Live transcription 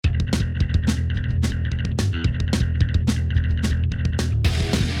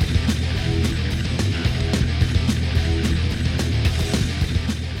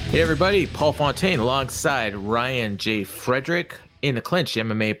Hey everybody, Paul Fontaine alongside Ryan J. Frederick in the Clinch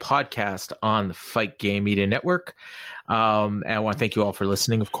MMA podcast on the Fight Game Media Network. And I want to thank you all for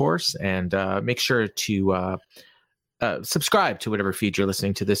listening, of course, and make sure to subscribe to whatever feed you're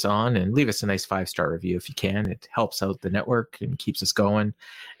listening to this on and leave us a nice 5-star review if you can. It helps out the network and keeps us going.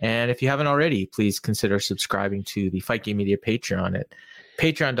 And if you haven't already, please consider subscribing to the Fight Game Media Patreon at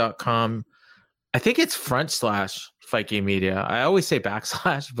patreon.com. I think it's /Fight Game Media. I always say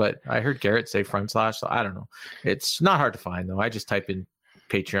 /, but I heard Garrett say /. So I don't know. It's not hard to find though. I just type in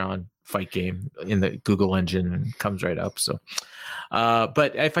Patreon Fight Game in the Google engine and it comes right up. So,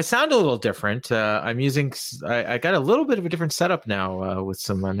 but if I sound a little different, I'm using. I got a little bit of a different setup now with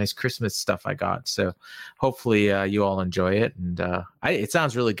some nice Christmas stuff I got. So hopefully you all enjoy it. And it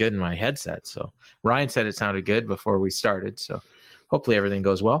sounds really good in my headset. So Ryan said it sounded good before we started. So hopefully everything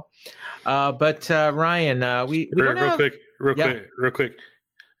goes well. But Ryan, we real quick.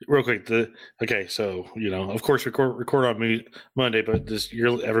 Okay, so of course record on Monday, but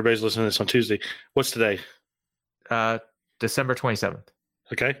everybody's listening to this on Tuesday. What's today? December 27th.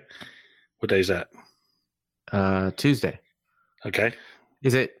 Okay, what day is that? Tuesday. Okay,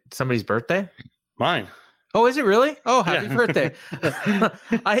 is it somebody's birthday? Mine. Oh, is it really? Oh, happy birthday.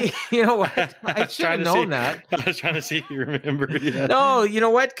 You know what? I should have known that. I was trying to see if you remembered. Yeah. No, you know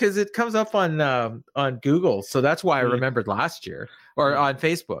what? Because it comes up on Google. So that's why I remembered last year or on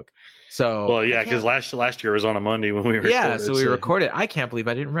Facebook. So well, yeah, because last year was on a Monday when we recorded. Yeah, so we recorded. I can't believe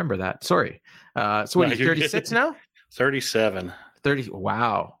I didn't remember that. Sorry. So what are you, 36 now? 37. 30.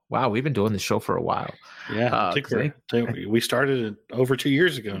 Wow. We've been doing this show for a while. Yeah. I think we started it over 2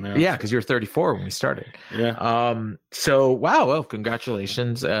 years ago now. Yeah. Cause you were 34 when we started. Yeah. So wow. Well,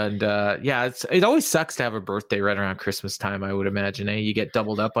 congratulations. And, it always sucks to have a birthday right around Christmas time. I would imagine, you get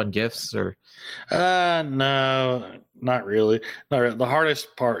doubled up on gifts or. No, not really. The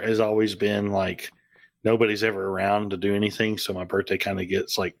hardest part has always been like, nobody's ever around to do anything. So my birthday kind of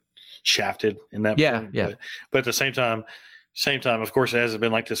gets like shafted in that point. Yeah. But at the same time, of course, it hasn't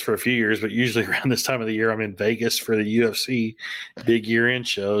been like this for a few years, but usually around this time of the year, I'm in Vegas for the UFC big year-end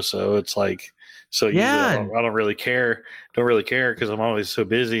show. So it's like, I don't really care. Because I'm always so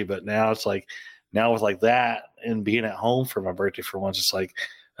busy. But now it's like, with like that and being at home for my birthday for once, it's like,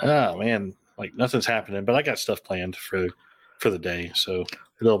 oh man, like nothing's happening. But I got stuff planned for the day. So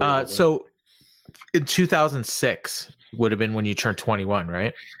it'll be. So in 2006 would have been when you turned 21,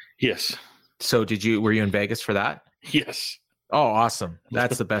 right? Yes. So were you in Vegas for that? Yes. Oh, awesome.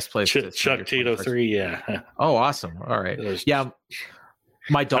 That's the best place. Chuck Tito 3. Yeah. Oh, awesome. All right. Yeah.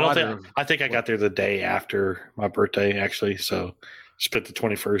 My daughter. I think I got there the day after my birthday, actually. So spent the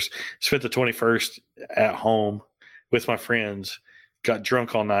 21st at home with my friends, got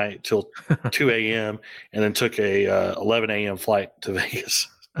drunk all night till 2 a.m. and then took a 11 a.m. flight to Vegas.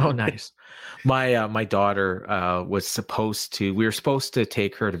 Oh, nice. My daughter we were supposed to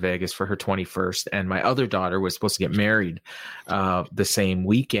take her to Vegas for her 21st, and my other daughter was supposed to get married the same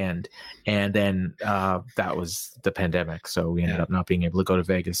weekend, and then that was the pandemic, so we ended up not being able to go to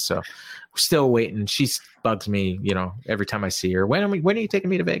Vegas. So we're still waiting. She bugs me, every time I see her. When are you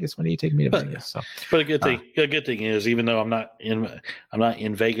taking me to Vegas? When are you taking me to Vegas? So, but a good thing is, even though I'm not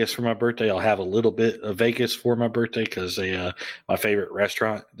in Vegas for my birthday, I'll have a little bit of Vegas for my birthday because my favorite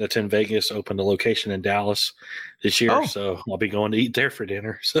restaurant that's in Vegas opened a location in Dallas this year, so I'll be going to eat there for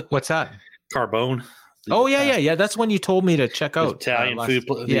dinner. So what's that? Carbone. Oh yeah. That's when you told me to check out Italian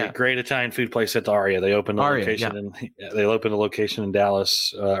food. Great Italian food place at the Aria. They opened a location they opened a location in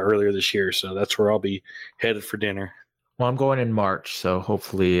Dallas earlier this year, so that's where I'll be headed for dinner. Well, I'm going in March, so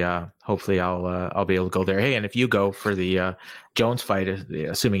hopefully I'll be able to go there. Hey, and if you go for the Jones fight,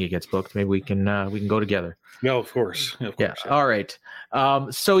 assuming it gets booked, maybe we can go together. No, of course. Yeah. All right.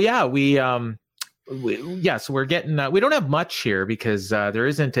 So we're getting. We don't have much here because there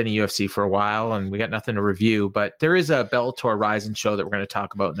isn't any UFC for a while, and we got nothing to review. But there is a Bellator Rising show that we're going to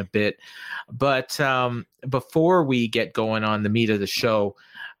talk about in a bit. But before we get going on the meat of the show.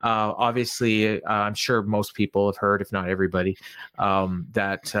 Obviously, I'm sure most people have heard, if not everybody,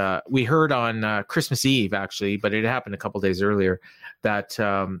 that we heard on Christmas Eve, actually, but it happened a couple days earlier, that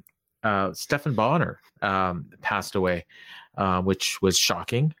Stephan Bonnar passed away, which was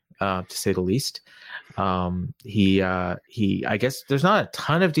shocking, to say the least. He, I guess there's not a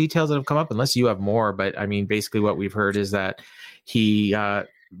ton of details that have come up unless you have more, but I mean, basically what we've heard is that he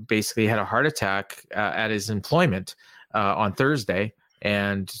basically had a heart attack at his employment on Thursday.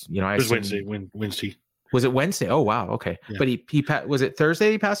 And, it was Wednesday. Was it Wednesday? Oh wow, okay. Yeah. But he was it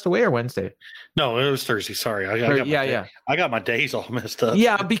Thursday he passed away or Wednesday? No, it was Thursday. Sorry, I got my days all messed up.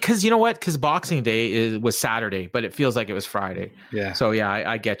 Yeah, because you know what? Because Boxing Day was Saturday, but it feels like it was Friday. Yeah. So yeah,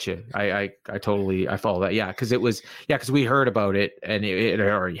 I get you. I totally follow that. Yeah, because because we heard about it and it had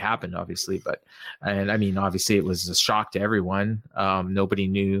already happened, obviously. And I mean, obviously, it was a shock to everyone. Nobody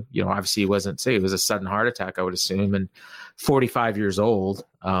knew. You know, obviously, it wasn't. Say it was a sudden heart attack, I would assume, and 45 years old.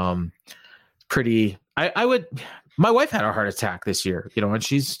 Pretty. I would. My wife had a heart attack this year, you know, and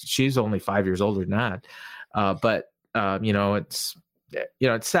she's only 5 years older than that. But you know, it's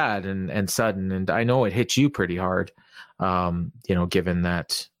sad and sudden, and I know it hit you pretty hard. You know, given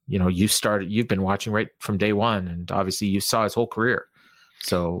that, you know, you've been watching right from day one, and obviously you saw his whole career.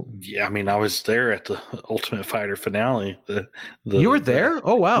 So yeah, I mean, I was there at the Ultimate Fighter finale. You were there?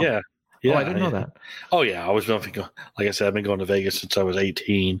 Oh wow. Yeah. Yeah, I didn't know that. Oh yeah, like I said, I've been going to Vegas since I was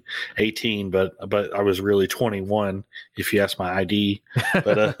 18, but I was really 21 if you ask my ID.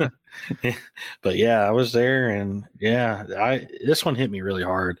 But but yeah, I was there, and yeah, this one hit me really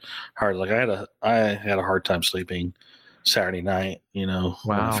hard. Like I had a hard time sleeping Saturday night, you know,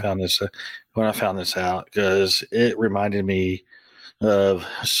 wow. when I found this out, because it reminded me of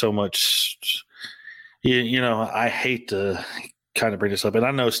so much. You know, I hate to kind of bring this up, and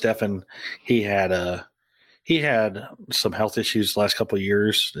I know Stefan, he had some health issues the last couple of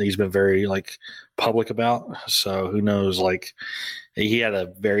years. He's been very like public about. So who knows? Like he had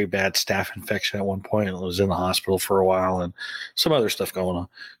a very bad staph infection at one point and was in the hospital for a while, and some other stuff going on.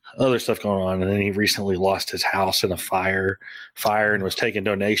 And then he recently lost his house in a fire and was taking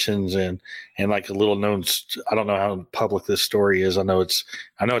donations and like a little known. I don't know how public this story is. I know it's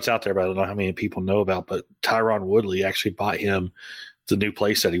out there, but I don't know how many people know about. But Tyron Woodley actually bought him the new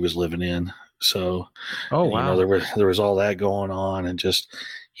place that he was living in. So, oh wow, you know, there was all that going on, and just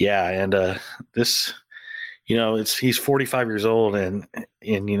yeah, and this, you know, he's 45 years old, and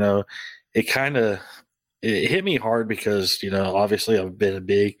you know, it hit me hard because, you know, obviously I've been a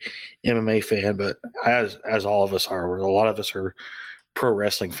big MMA fan, but as all of us are, a lot of us are pro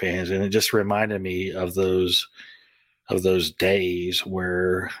wrestling fans, and it just reminded me of those days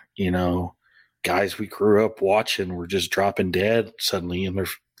where, you know, guys we grew up watching were just dropping dead suddenly in their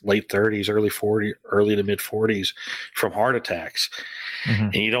late 30s, early to mid 40s from heart attacks.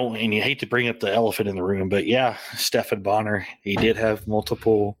 Mm-hmm. And you hate to bring up the elephant in the room, but yeah, Stephan Bonnar, he did have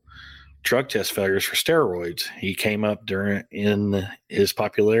multiple drug test failures for steroids. He came up in his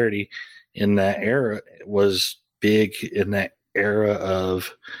popularity in that era, was big in that era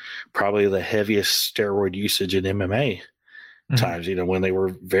of probably the heaviest steroid usage in MMA mm-hmm. times, you know, when they were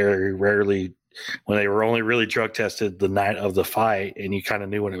only really drug tested the night of the fight, and you kind of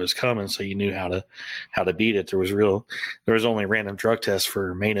knew when it was coming, so you knew how to beat it. There was only random drug tests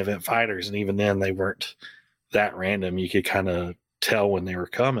for main event fighters, and even then they weren't that random. You could kind of tell when they were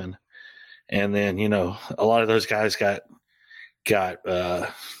coming. And then, you know, a lot of those guys got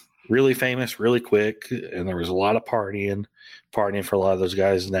really famous really quick, and there was a lot of partying for a lot of those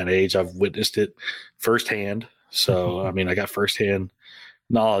guys in that age. I've witnessed it firsthand. So, I mean, I got firsthand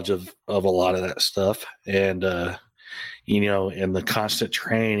knowledge of a lot of that stuff. And, you know, and the constant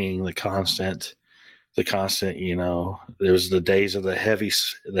training, the constant, you know, there was the days of the heavy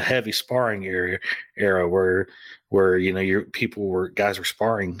sparring era where, you know, guys were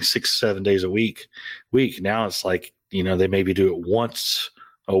sparring 6-7 days a week. Now it's like, you know, they maybe do it once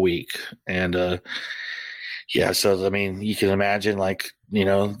a week. And, yeah, so, I mean, you can imagine, like, you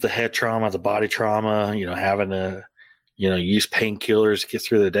know, the head trauma, the body trauma, you know, having to, you know, use painkillers to get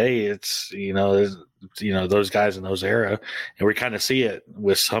through the day. It's, you know, those guys in those era, and we kind of see it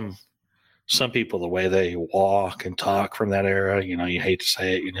with some people, the way they walk and talk from that era. You know, you hate to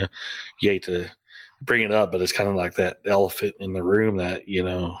say it, you know, you hate to bring it up, but it's kind of like that elephant in the room that, you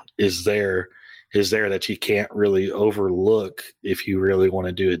know, is there that you can't really overlook if you really want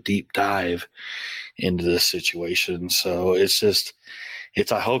to do a deep dive into this situation. So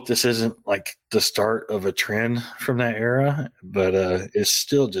I hope this isn't like the start of a trend from that era, but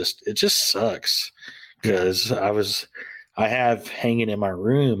it just sucks, because I have hanging in my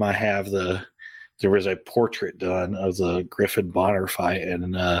room, there was a portrait done of the Griffin Bonnar fight,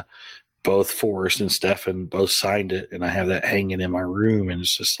 and both Forrest and Stefan both signed it, and I have that hanging in my room, and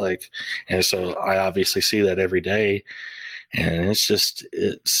it's just like, and so I obviously see that every day, and it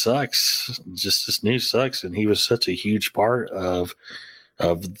sucks. Just this news sucks, and he was such a huge part of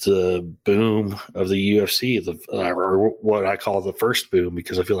the boom of the UFC, or what I call the first boom,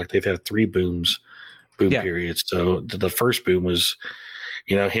 because I feel like they've had 3 boom periods. So the first boom was,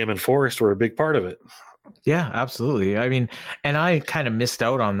 you know, him and Forrest were a big part of it. Yeah, absolutely. I mean, and I kind of missed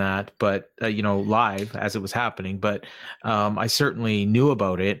out on that, but live as it was happening. But I certainly knew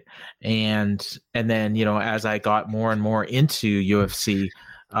about it, and then as I got more and more into UFC,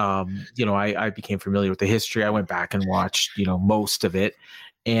 I became familiar with the history. I went back and watched most of it,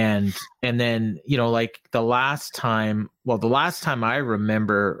 and then like the last time I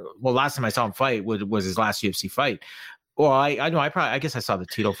remember, last time I saw him fight was his last UFC fight. Well, I know I guess I saw the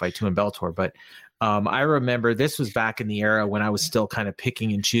Tito fight too in Bellator, but I remember this was back in the era when I was still kind of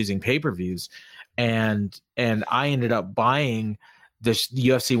picking and choosing pay-per-views, and I ended up buying this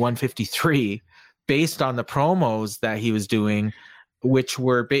UFC 153 based on the promos that he was doing, which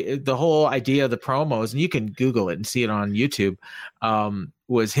were the whole idea of the promos, and you can Google it and see it on YouTube,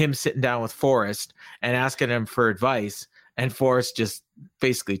 was him sitting down with Forrest and asking him for advice, and Forrest just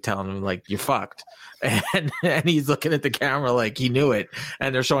basically telling him like, you're fucked. And he's looking at the camera like he knew it.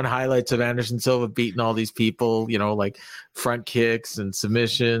 And they're showing highlights of Anderson Silva beating all these people, like front kicks and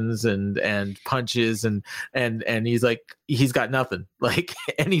submissions and punches. And he's like, he's got nothing. Like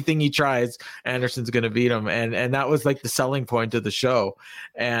anything he tries, Anderson's going to beat him. And that was like the selling point of the show.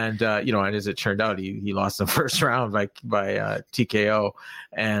 And, and as it turned out, he lost the first round by TKO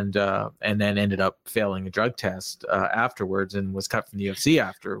and then ended up failing a drug test afterwards and was cut from the UFC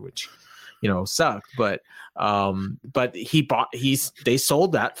after, which sucked, but they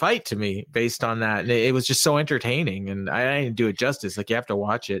sold that fight to me based on that, and it was just so entertaining, and I didn't do it justice. Like, you have to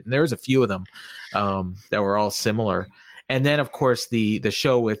watch it, and there was a few of them that were all similar. And then of course the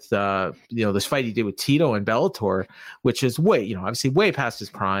show with this fight he did with Tito and Bellator, which is obviously way past his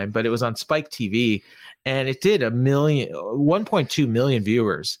prime, but it was on Spike TV, and it did 1.2 million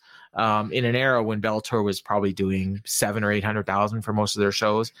viewers. In an era when Bellator was probably doing 700,000 or 800,000 for most of their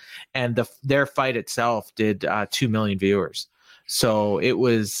shows, and their fight itself did 2 million viewers. So it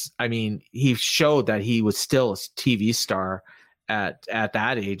was, he showed that he was still a TV star at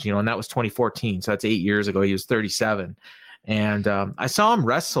that age, and that was 2014. So that's 8 years ago. He was 37, and I saw him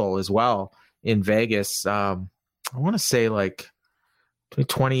wrestle as well in Vegas. I want to say like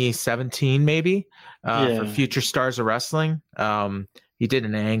 2017 maybe for Future Stars of Wrestling. He did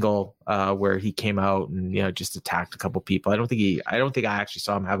an angle where he came out and just attacked a couple people. I don't think I actually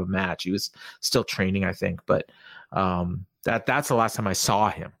saw him have a match. He was still training, I think. But that's the last time I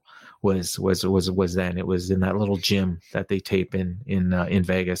saw him was then. It was in that little gym that they tape in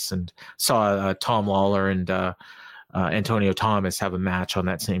Vegas, and saw Tom Lawler and Antonio Thomas have a match on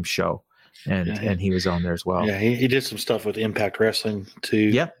that same show. And he was on there as well. Yeah, he did some stuff with Impact Wrestling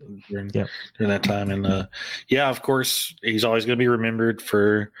too. During that time, and of course, he's always going to be remembered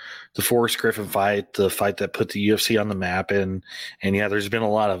for the Forrest Griffin fight, the fight that put the UFC on the map, and there's been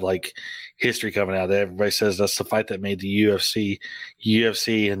a lot of like history coming out that everybody says that's the fight that made the UFC,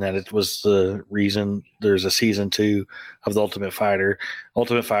 and that it was the reason there's a season 2 of the Ultimate Fighter.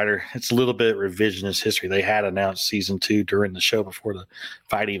 It's a little bit revisionist history. They had announced season 2 during the show before the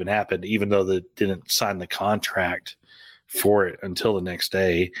fight even happened, even though they didn't sign the contract for it until the next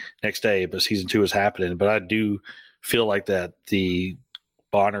day, but season 2 is happening. But I do feel like that the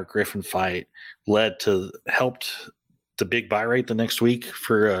Bonner Griffin fight helped the big buy rate the next week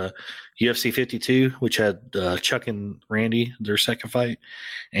for UFC 52, which had Chuck and Randy, their second fight.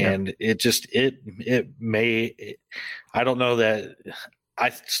 And I don't know that I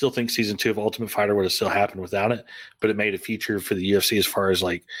still think season 2 of Ultimate Fighter would have still happened without it, but it made a feature for the UFC as far as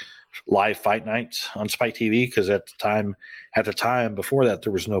like live fight nights on Spike TV. Cause at the time before that,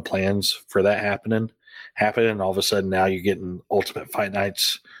 there was no plans for that happening. All of a sudden now you're getting Ultimate Fight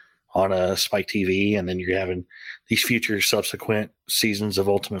Nights on a Spike TV, and then you're having these future subsequent seasons of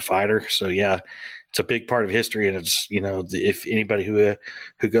Ultimate Fighter. So yeah, it's a big part of history, and it's if anybody who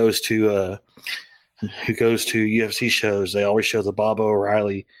goes to UFC shows, they always show the Bob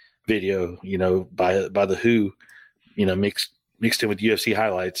O'Reilly video, by the Who, mixed in with UFC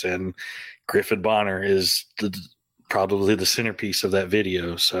highlights, and Griffin Bonner is probably the centerpiece of that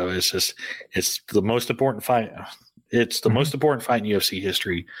video. So it's the most important fight. It's the most important fight in UFC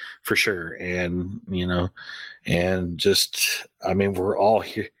history for sure. And, we're all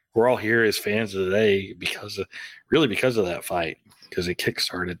here as fans of the day because of that fight, because it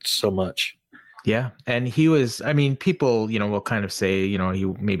kickstarted so much. Yeah. And he was, people, will kind of say, he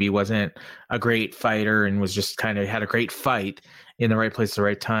maybe wasn't a great fighter and was just kind of had a great fight in the right place at the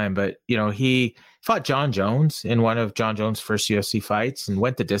right time. But, he fought John Jones in one of John Jones' first UFC fights and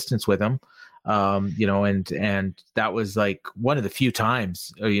went the distance with him. and that was like one of the few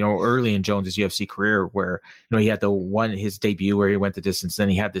times, early in Jones's UFC career where, he had his debut where he went the distance. Then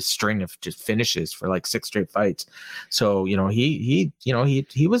he had this string of just finishes for like 6 straight fights. So, he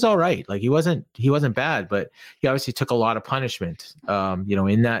was all right. Like he wasn't bad, but he obviously took a lot of punishment,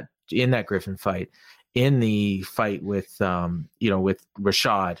 in that Griffin fight, in the fight with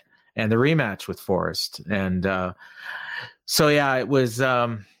Rashad and the rematch with Forrest. And, so yeah, it was,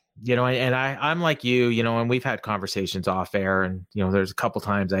 and I'm like you, and we've had conversations off air, and, there's a couple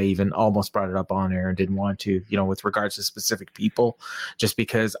times I even almost brought it up on air and didn't want to, with regards to specific people, just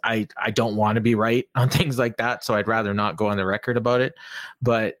because I don't want to be right on things like that. So I'd rather not go on the record about it.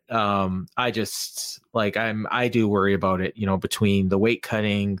 But I just I do worry about it, between the weight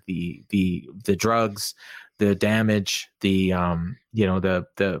cutting, the drugs, the damage, the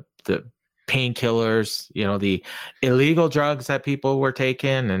painkillers, the illegal drugs that people were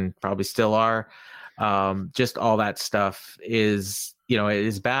taking and probably still are, just all that stuff is, it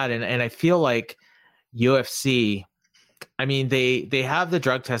is bad. And I feel like UFC, I mean, they have the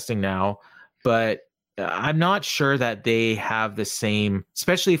drug testing now, but I'm not sure that they have the same,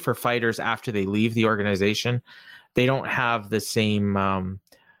 especially for fighters after they leave the organization, they don't have the same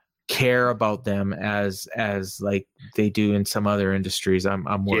care about them as like they do in some other industries.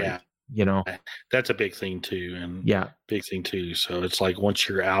 I'm worried. Yeah. That's a big thing too. And big thing too. So it's like, once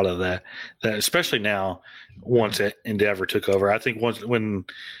you're out of that especially now, once Endeavor took over, I think when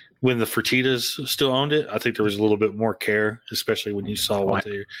the Fertittas still owned it, I think there was a little bit more care, especially when you saw what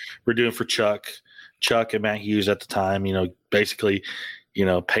they were doing for Chuck and Matt Hughes at the time, basically,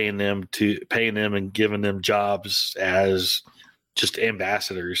 paying them and giving them jobs as just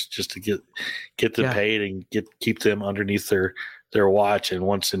ambassadors, just to get them paid and keep them underneath their watch. And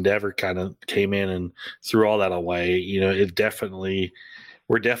once Endeavor kind of came in and threw all that away,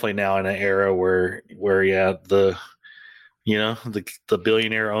 we're definitely now in an era where the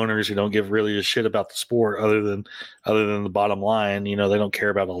billionaire owners who don't give really a shit about the sport other than the bottom line, they don't care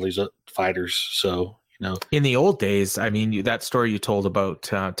about all these fighters. So, in the old days, I mean, that story you told about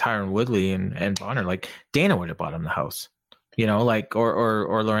Tyron Woodley and Bonner, like Dana would have bought him the house.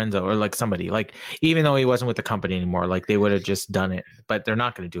 Or Lorenzo, or like somebody, like, even though he wasn't with the company anymore, like they would have just done it, but they're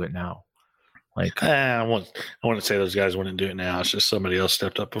not going to do it now. Like, I want to say those guys wouldn't do it now. It's just somebody else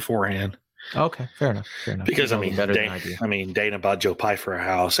stepped up beforehand. Okay, fair enough. Because Dana bought Joe Pyfer a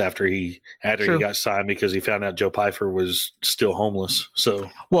house after he got signed, because he found out Joe Pyfer was still homeless. So,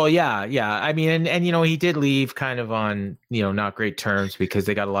 well, yeah. I mean, and he did leave kind of on not great terms, because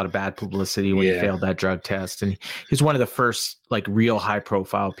they got a lot of bad publicity when he failed that drug test, and he's one of the first like real high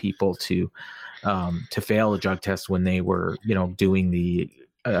profile people to fail a drug test when they were doing the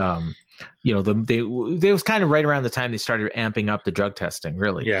they was kind of right around the time they started amping up the drug testing,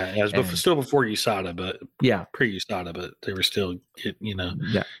 really. Yeah, it was still before USADA, but pre-USADA, but they were still,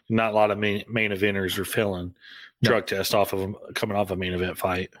 not a lot of main eventers were failing drug tests coming off a main event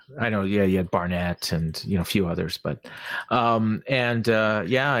fight. I know. Yeah, you had Barnett and a few others, but and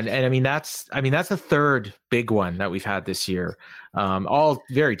I mean that's the third big one that we've had this year. All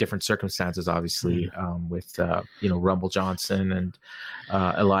very different circumstances, obviously, with Rumble Johnson and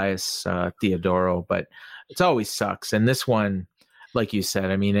Elias Theodoro, but it always sucks. And this one, like you said,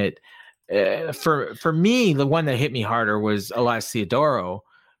 I mean, it for me, the one that hit me harder was Elias Theodoro,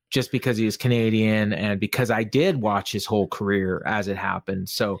 just because he was Canadian and because I did watch his whole career as it happened.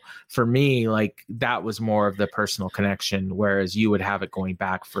 So for me, like, that was more of the personal connection, whereas you would have it going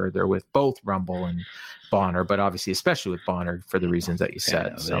back further with both Rumble and Bonner, but obviously especially with Bonner for the reasons that you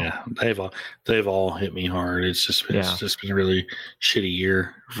said. They've all hit me hard. It's just been a really shitty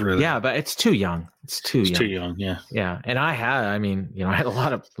year for them. But it's too young. It's too young. Yeah. And I had a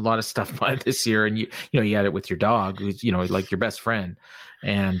lot of stuff this year, and you had it with your dog, who's like your best friend.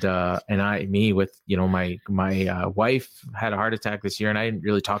 And with my wife had a heart attack this year, and I didn't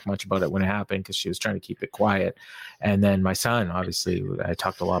really talk much about it when it happened because she was trying to keep it quiet. And then my son, obviously, I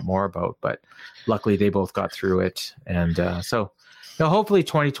talked a lot more about, but luckily they both got through it. And so hopefully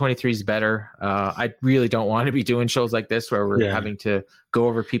 2023 is better. I really don't want to be doing shows like this where we're having to go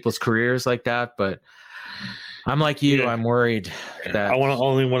over people's careers like that, but I'm like you. I'm worried that I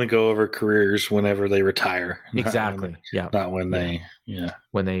only want to go over careers whenever they retire. Exactly. Not when they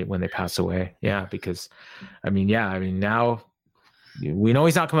when they pass away. Yeah, because now we know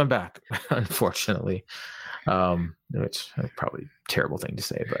he's not coming back, unfortunately. Which is probably a terrible thing to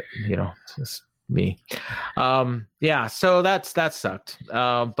say, but it's just me. So that sucked.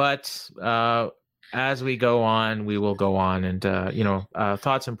 But as we go on, we will go on, and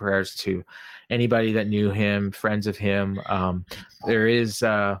thoughts and prayers to anybody that knew him, friends of him. There is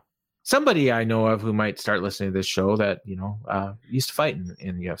somebody I know of who might start listening to this show that used to fight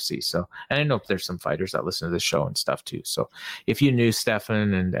in the UFC. So, and I know there's some fighters that listen to this show and stuff too. So, if you knew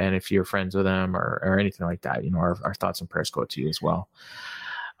Stefan and if you're friends with him or anything like that, our thoughts and prayers go to you as well.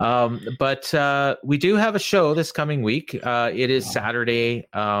 But we do have a show this coming week. It is Saturday.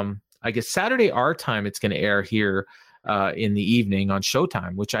 I guess Saturday our time. It's going to air here in the evening on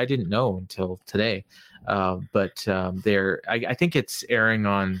Showtime, which I didn't know until today. But I think it's airing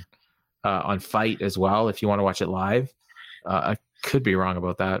on Fight as well. If you want to watch it live, I could be wrong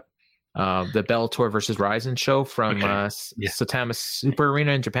about that. The Bellator versus Ryzen show from Saitama Super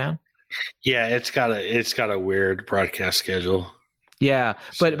Arena in Japan. Yeah, it's got a weird broadcast schedule. Yeah,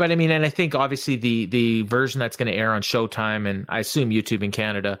 but I mean, and I think obviously the version that's going to air on Showtime, and I assume YouTube in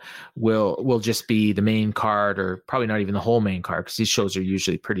Canada will just be the main card, or probably not even the whole main card, because these shows are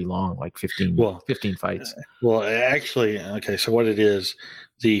usually pretty long, like 15 fights. Well, actually, okay. So what it is,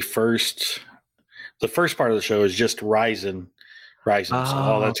 the first part of the show is just Ryzen. So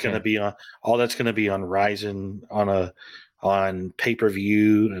all that's going to be on Ryzen on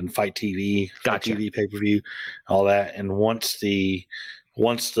pay-per-view and Fight TV, Gotcha. Fight TV pay-per-view, all that. And once the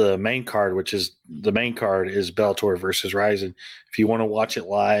main card, which is the main card, is Bellator versus Ryzen, if you want to watch it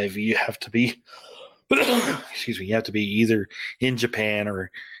live, you have to be you have to be either in Japan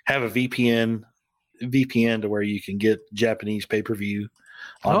or have a VPN to where you can get Japanese pay-per-view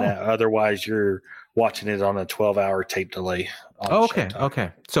on that. Otherwise, you're watching it on a 12-hour tape delay.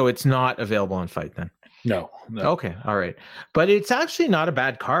 Okay. So it's not available on Fight then? No. Okay. All right. But it's actually not a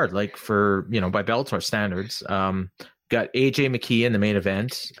bad card, like for, by Bellator standards. Got AJ McKee in the main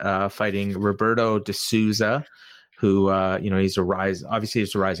event, fighting Roberto de Souza, who, he's a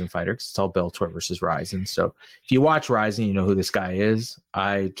rising fighter, because it's all Bellator versus Ryzen. So if you watch Ryzen, you know who this guy is.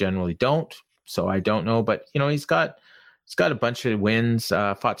 I generally don't. So I don't know, but he's got a bunch of wins,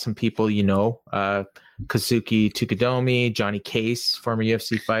 fought some people, Kazuki Tukadomi, Johnny Case, former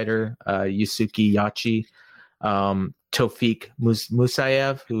UFC fighter, Yusuke Yachi, Tofik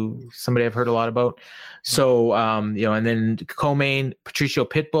Musayev, who somebody I've heard a lot about. So, and then co-main, Patricio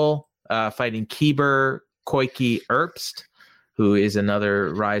Pitbull, fighting Kiber Koike Erbst, who is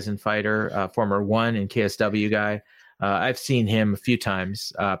another Ryzen fighter, former ONE and KSW guy. I've seen him a few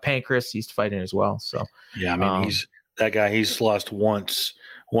times. Pancras used to fight in as well. So, yeah, I mean, he's lost once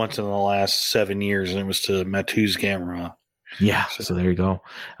in the last 7 years, and it was to Mateusz Gamrot. Yeah, so there you go.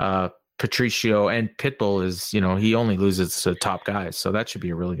 Patricio and Pitbull is, he only loses to top guys, so that should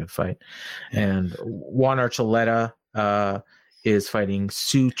be a really good fight. And Juan Archuleta is fighting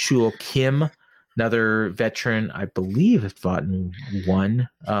Soo Chul Kim, another veteran, I believe, had fought in ONE.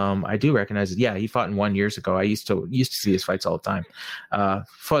 I do recognize it. Yeah, he fought in ONE years ago. I used to see his fights all the time.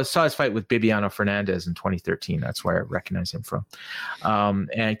 Saw his fight with Bibiano Fernandez in 2013. That's where I recognize him from.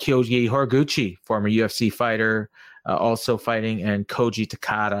 And Kyoji Horiguchi, former UFC fighter, also fighting, and Koji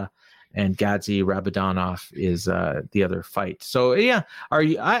Takada and Gadzi Rabadanov is the other fight. So yeah,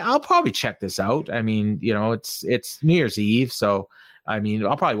 I'll probably check this out. I mean, it's New Year's Eve, so I mean,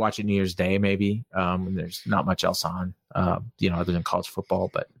 I'll probably watch it New Year's Day, maybe. When there's not much else on, other than college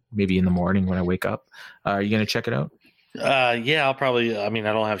football, but maybe in the morning when I wake up. Are you going to check it out? Yeah, I'll probably. I mean,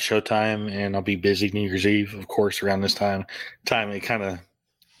 I don't have Showtime, and I'll be busy New Year's Eve, of course, around this time. It kind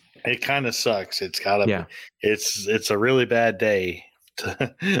of sucks. It's gotta. Yeah. It's a really bad day.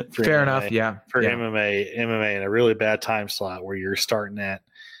 Fair enough. Yeah. For MMA in a really bad time slot where you're starting at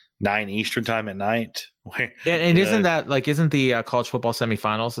 9 Eastern time at night. And isn't the college football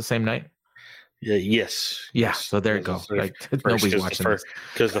semifinals the same night? Yeah. Yes. Yeah. So there you go. Like nobody's watching this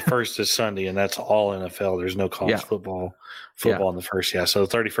because the first is Sunday, and that's all NFL. There's no college football in the first. Yeah. So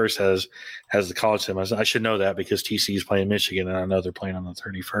the 31st has the college semis. I should know that because TC is playing Michigan, and I know they're playing on the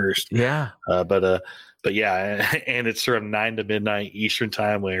 31st. Yeah. But yeah, and it's from 9 to midnight Eastern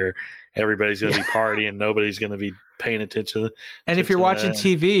time where everybody's going to be partying, nobody's going to be paying attention. And if you're watching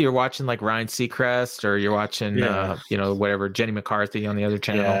TV, you're watching like Ryan Seacrest, or you're watching, whatever, Jenny McCarthy on the other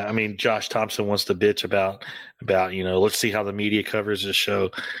channel. Yeah, I mean, Josh Thompson wants to bitch about let's see how the media covers the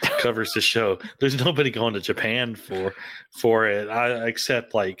show. There's nobody going to Japan for it,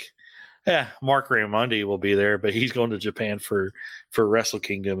 except Mark Raimondi will be there, but he's going to Japan for Wrestle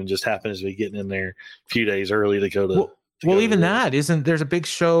Kingdom and just happens to be getting in there a few days early to go to. There's a big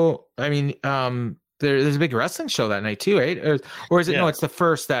show. I mean, there's a big wrestling show that night too, right? Or is it? Yeah. No, it's the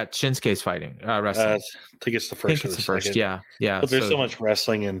first that Shinsuke's fighting wrestling. I think it's the first. It's the first. Yeah. But there's so much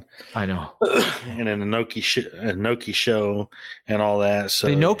wrestling, and I know, and an Inoki show and all that. So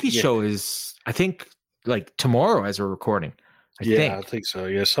the Inoki show is, I think, like tomorrow as we're recording. I think so.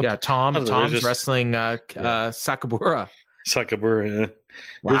 Yeah. Tom's wrestling Sakabura. Sakabura. Yeah.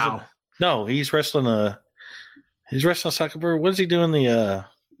 Wow. No, he's wrestling Sakabura. What is he doing?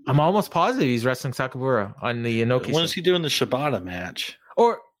 I'm almost positive he's wrestling Sakabura on the Inoki. When is he doing the Shibata match?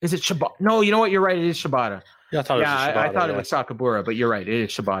 Or is it Shibata? No, you know what? You're right. It is Shibata. Yeah, I thought it was Shibata. I thought it was Sakabura, but you're right. It is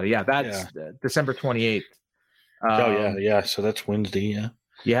Shibata. Yeah, that's December 28th. Yeah. So that's Wednesday. Yeah.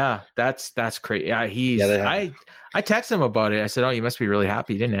 Yeah, that's great. Yeah, I texted him about it. I said, "Oh, you must be really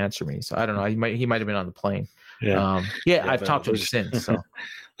happy." He didn't answer me, so I don't know. He might have been on the plane. Yeah. I've talked to him since. So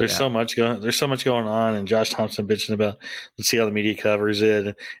there's so much going on, and Josh Thompson bitching about, let's see how the media covers it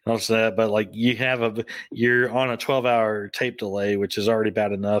and all that. But like you're on a 12-hour tape delay, which is already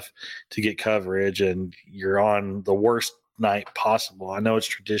bad enough to get coverage, and you're on the worst night possible. I know it's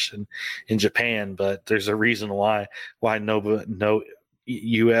tradition in Japan, but there's a reason why no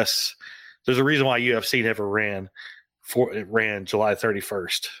US. There's a reason why UFC never ran July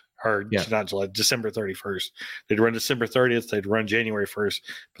 31st. Or not July, December 31st. They'd run December 30th. They'd run January 1st.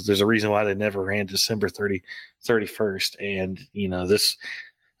 But there's a reason why they never ran December 31st. And, this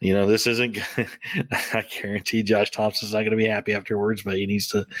isn't – I guarantee Josh Thompson's not going to be happy afterwards, but he needs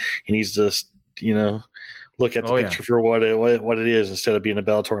to look at the picture for what it is instead of being a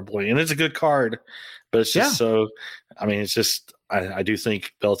Bellator employee. And it's a good card, but it's just it's just – I do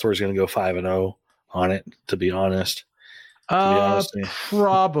think Bellator is going to go 5-0 on it, to be honest.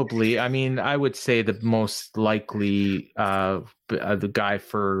 Probably. I mean, I would say the most likely the guy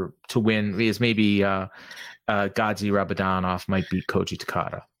to win is maybe Gadzi Rabadanov might beat Koji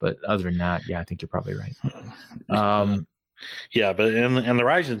Takada. But other than that, I think you're probably right. But in the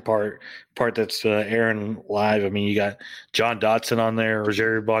Rising part that's airing live, I mean, you got John Dodson on there,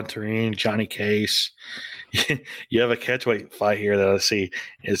 Rogerio Bontorin, Johnny Case. You have a catchweight fight here that I see.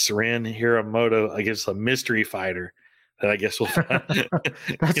 It's Ren Hiramoto against a mystery fighter. That I guess we'll find.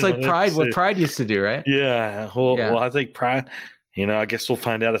 That's like Pride. What Pride used to do, right? Yeah. Well, I think Pride. I guess we'll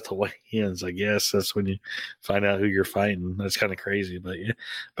find out at the weigh-ins. I guess that's when you find out who you're fighting. That's kind of crazy, but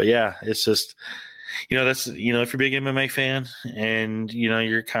it's just that's if you're a big MMA fan and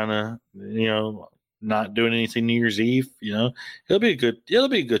you're kind of not doing anything New Year's Eve, it'll be a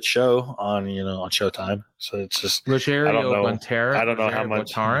good show on on Showtime. So it's just Rogerio Bontorin. I don't know how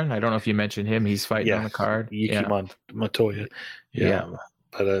much. I don't know if you mentioned him. He's fighting on the card. Yuki Montoya. Yeah.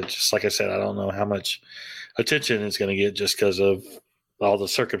 But just like I said, I don't know how much attention it's going to get just because of all the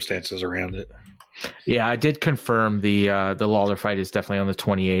circumstances around it. Yeah, I did confirm the Lawler fight is definitely on the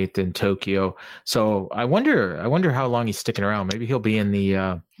 28th in Tokyo. So I wonder how long he's sticking around. Maybe he'll be in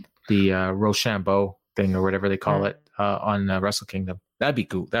the Rochambeau thing or whatever they call it on Wrestle Kingdom. That'd be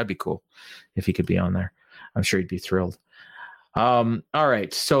cool. That'd be cool if he could be on there. I'm sure he'd be thrilled. All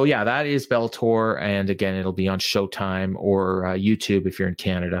right. So that is Bellator. And again, it'll be on Showtime or YouTube if you're in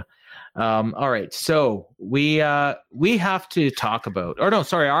Canada. All right. So we have to talk about, our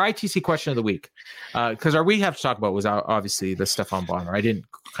ITC question of the week. Because our we have to talk about was obviously the Stefan Bonner. I didn't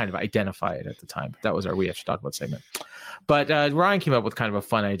kind of identify it at the time, but that was our we have to talk about segment. But Ryan came up with kind of a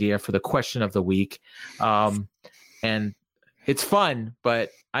fun idea for the question of the week. And it's fun,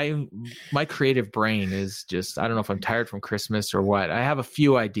 but my creative brain is just, I don't know if I'm tired from Christmas or what. I have a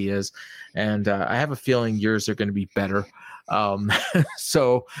few ideas, and I have a feeling yours are going to be better.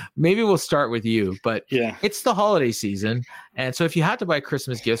 So maybe we'll start with you, but it's the holiday season. And so if you had to buy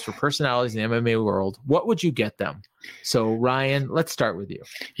Christmas gifts for personalities in the MMA world, what would you get them? So Ryan, let's start with you.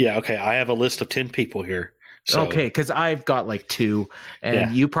 Yeah. Okay. I have a list of 10 people here. So, okay, because I've got like 2,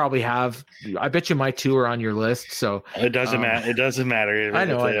 and you probably have. I bet you my 2 are on your list. So it doesn't matter. It doesn't matter if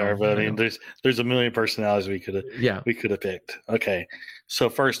they are. But I mean, there's a million personalities we could have picked. Okay, so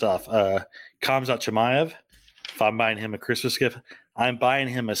first off, Khamzat Chimaev. If I'm buying him a Christmas gift, I'm buying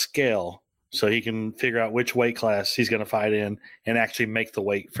him a scale so he can figure out which weight class he's going to fight in and actually make the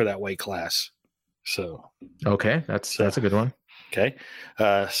weight for that weight class. So okay, that's a good one. Okay.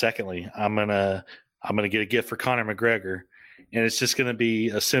 Secondly, I'm gonna get a gift for Conor McGregor, and it's just gonna be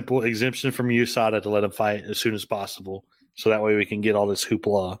a simple exemption from USADA to let him fight as soon as possible, so that way we can get all this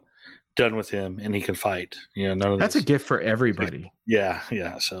hoopla done with him and he can fight. None of that's a gift for everybody. Yeah.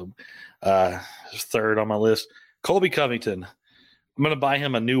 So, third on my list, Colby Covington. I'm gonna buy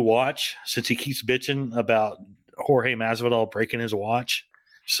him a new watch since he keeps bitching about Jorge Masvidal breaking his watch.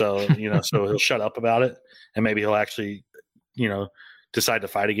 So so he'll shut up about it, and maybe he'll actually, decide to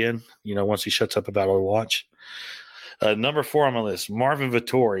fight again, once he shuts up about our watch. Number 4 on my list, Marvin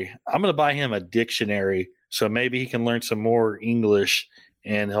Vettori. I'm going to buy him a dictionary so maybe he can learn some more English,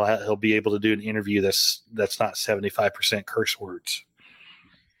 and he'll be able to do an interview that's not 75% curse words.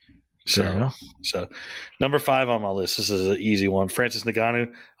 So number 5 on my list, this is an easy one, Francis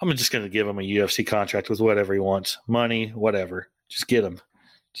Ngannou. I'm just going to give him a UFC contract with whatever he wants, money, whatever. Just get him.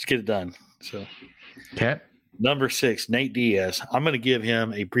 Just get it done. So, okay. Number 6, Nate Diaz. I'm going to give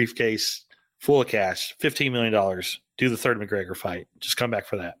him a briefcase full of cash, $15 million. Do the third McGregor fight. Just come back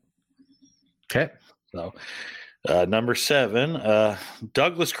for that. Okay. So, number 7,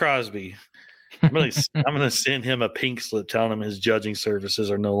 Douglas Crosby. I'm going to send him a pink slip telling him his judging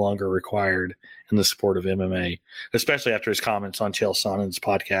services are no longer required in the sport of MMA, especially after his comments on Chael Sonnen's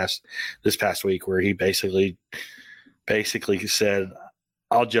podcast this past week, where he basically said,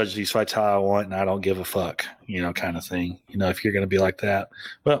 I'll judge these fights how I want and I don't give a fuck, kind of thing. If you're going to be like that,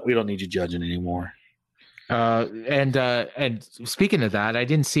 well, we don't need you judging anymore. And speaking of that, I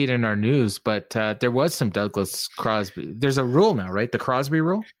didn't see it in our news, but there was some Douglas Crosby. There's a rule now, right? The Crosby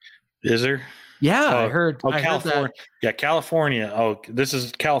rule. Is there? Yeah, I heard. California. Heard that. Yeah, California. Oh, this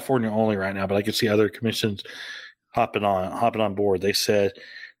is California only right now, but I could see other commissions hopping on board. They said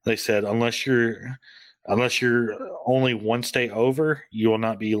unless you're only one state over, you will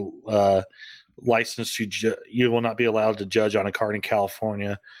not be licensed to. You will not be allowed to judge on a card in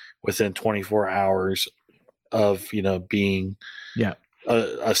California within 24 hours of being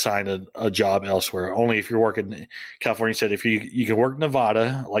assigned a job elsewhere. Only if you're working. California said if you can work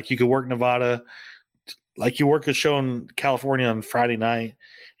Nevada, like you work a show in California on Friday night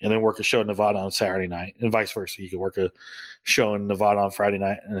and then work a show in Nevada on Saturday night, and vice versa. You can work a show in Nevada on Friday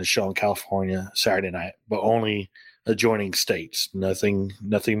night and a show in California Saturday night, but only adjoining states. Nothing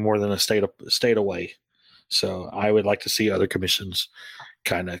more than a state away. So I would like to see other commissions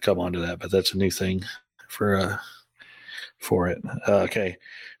kind of come onto that, but that's a new thing for it. Okay,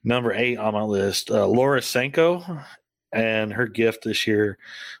 number 8 on my list, Laura Sanko, and her gift this year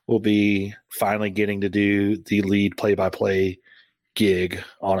will be finally getting to do the lead play-by-play gig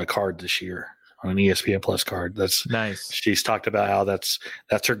on a card this year, on an ESPN Plus card. That's nice. She's talked about how that's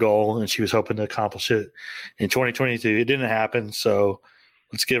her goal, and she was hoping to accomplish it in 2022. It didn't happen, so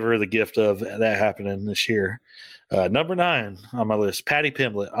let's give her the gift of that happening this year. Number 9 on my list, Paddy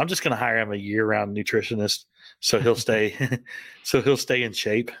Pimblett. I'm just going to hire him a year-round nutritionist, so he'll stay in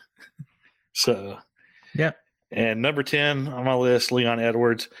shape. So, yeah. And number 10 on my list, Leon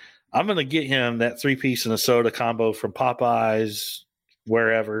Edwards. I'm going to get him that 3-piece and a soda combo from Popeyes,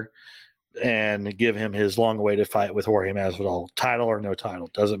 wherever, and give him his long-awaited fight with Jorge Masvidal. Title or no title,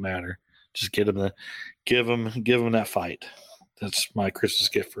 doesn't matter. Just give him that fight. That's my Christmas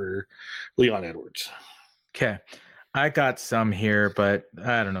gift for Leon Edwards. Okay. I got some here, but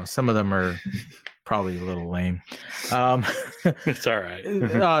I don't know. Some of them are probably a little lame. It's all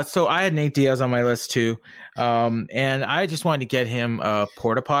right. So I had Nate Diaz on my list too. And I just wanted to get him a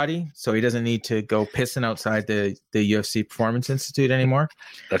porta potty so he doesn't need to go pissing outside the UFC Performance Institute anymore.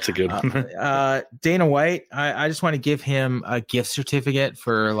 That's a good one. Dana White, I just want to give him a gift certificate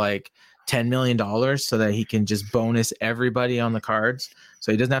for like $10 million so that he can just bonus everybody on the cards.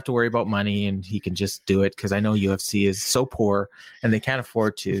 So he doesn't have to worry about money and he can just do it, because I know UFC is so poor and they can't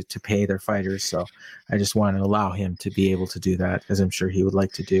afford to pay their fighters. So I just want to allow him to be able to do that, as I'm sure he would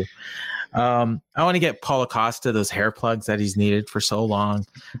like to do. I want to get Paulo Costa those hair plugs that he's needed for so long.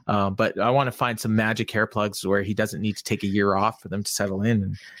 But I want to find some magic hair plugs where he doesn't need to take a year off for them to settle in,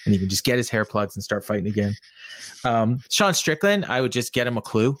 and he can just get his hair plugs and start fighting again. Sean Strickland, I would just get him a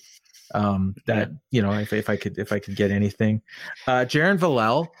clue. If I could get anything. Jaron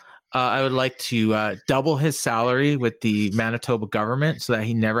Villel, I would like to double his salary with the Manitoba government so that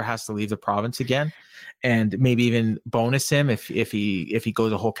he never has to leave the province again, and maybe even bonus him if he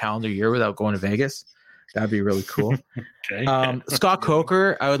goes a whole calendar year without going to Vegas. That'd be really cool. Okay. Scott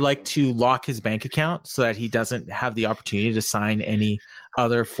Coker, I would like to lock his bank account so that he doesn't have the opportunity to sign any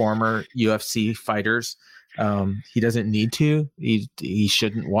other former UFC fighters. He doesn't need to. He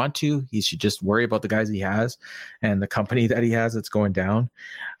shouldn't want to. He should just worry about the guys he has and the company that he has that's going down.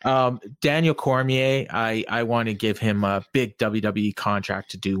 Daniel Cormier, I want to give him a big WWE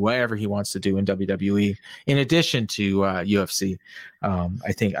contract to do whatever he wants to do in WWE, in addition to UFC.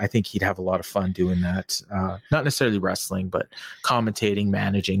 I think he'd have a lot of fun doing that. Not necessarily wrestling, but commentating,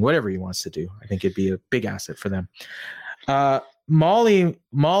 managing, whatever he wants to do. I think it'd be a big asset for them. Molly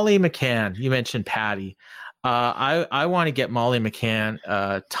McCann, you mentioned Patty. I want to get Molly McCann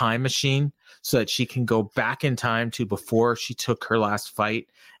a time machine so that she can go back in time to before she took her last fight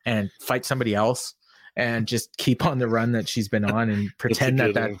and fight somebody else and just keep on the run that she's been on and pretend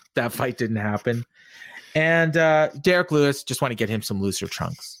that fight didn't happen. And Derek Lewis, just want to get him some looser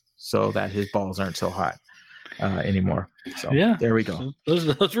trunks so that his balls aren't so hot. anymore. So yeah, there we go.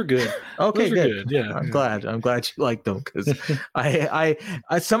 Those were good. Okay, those were good. Yeah, I'm glad you liked them, because I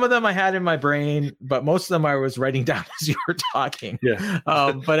some of them I had in my brain, but most of them I was writing down as you were talking. Yeah.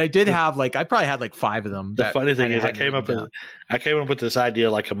 But I did have I probably had like 5 of them. The funny thing is, I came up with this idea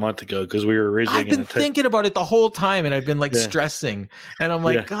like a month ago, because we were originally. I've been thinking about it the whole time, and I've been stressing, and I'm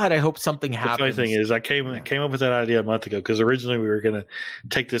like, Yeah. God, I hope something happens. The funny thing is, I came up with that idea a month ago, because originally we were going to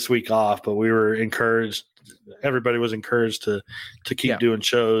take this week off, but we were encouraged. Everybody was encouraged to keep doing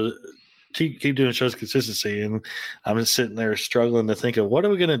shows. Keep doing shows consistency, and I'm just sitting there struggling to think of what are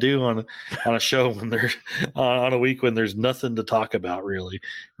we going to do on a show when there's on a week when there's nothing to talk about really,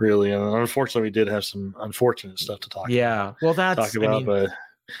 and unfortunately we did have some unfortunate stuff to talk. Well, that's talk about, but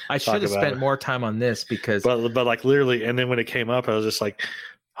I should have spent more time on this, because but like literally, and then when it came up, I was just like,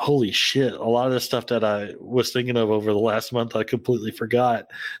 holy shit, a lot of the stuff that I was thinking of over the last month I completely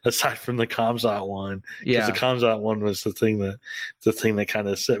forgot, aside from the Comzot one. Because the Comzot one was the thing that kind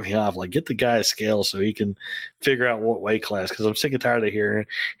of set me off. Like, get the guy a scale so he can figure out what weight class, because I'm sick and tired of hearing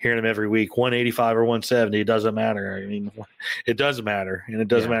him every week. 185 or 170, it doesn't matter. I mean, it does matter, and it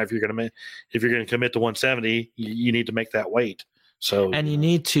doesn't matter if you're gonna commit to 170, you need to make that weight. So, and you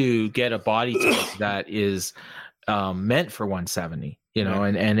need to get a body type that is meant for 170.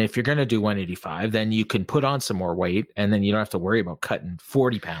 And if you're going to do 185, then you can put on some more weight, and then you don't have to worry about cutting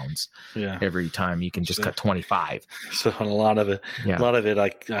 40 pounds every time. You can just cut 25. So a lot of it, a lot of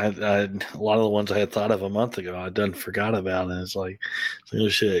the ones I had thought of a month ago, I done forgot about, and it's like, oh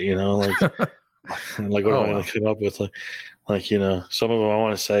shit, like, like what am I going to come up with? Like, some of them I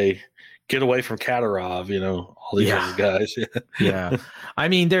want to say, get away from Kadyrov, all these other guys. Yeah. I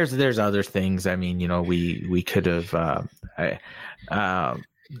mean, there's other things. I mean, we could have,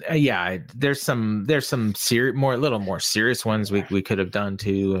 there's some little more serious ones we could have done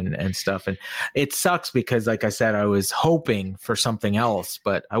too, and stuff. And it sucks because, like I said, I was hoping for something else,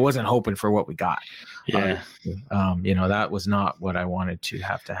 but I wasn't hoping for what we got. That was not what I wanted to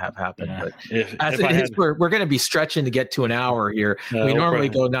have happen. Yeah. But we're going to be stretching to get to an hour here. We normally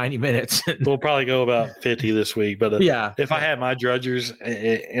go 90 minutes. We'll probably go about 50 this week. But if I had my drudgers,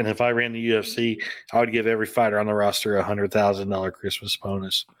 and if I ran the UFC, I would give every fighter on the roster $100,000 Christmas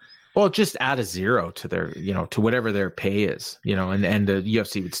bonus. Well, just add a 0 to their, to whatever their pay is, and the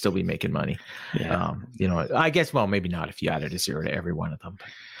UFC would still be making money. Yeah. I guess, well, maybe not if you added a 0 to every one of them.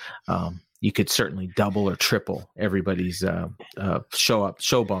 But, you could certainly double or triple everybody's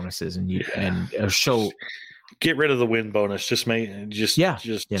show bonuses, and show. Get rid of the win bonus. If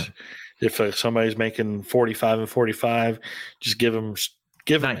somebody's making 45 and 45, just give them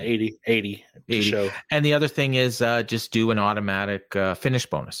 80 to show. And the other thing is just do an automatic finish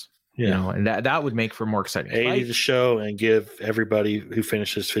bonus. And that would make for more exciting 80 fight. To show, and give everybody who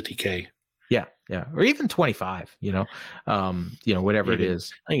finishes $50K. Yeah, or even 25. Whatever it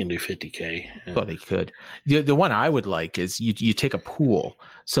is. I can do $50K. Yeah. Well, they could. The one I would like is you take a pool.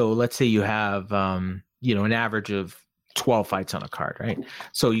 So let's say you have an average of 12 fights on a card, right?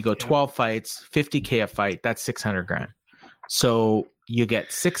 So you go 12 fights, $50K a fight. That's $600,000. So you get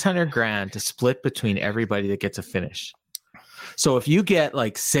 $600,000 to split between everybody that gets a finish. So if you get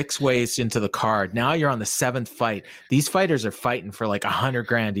like 6 ways into the card, now you're on the 7th fight. These fighters are fighting for like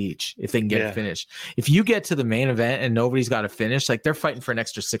 $100,000 each if they can get a finish. If you get to the main event and nobody's got a finish, like they're fighting for an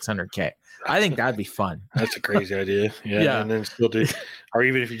extra $600K. I think that'd be fun. That's a crazy idea. Yeah. And then still do, or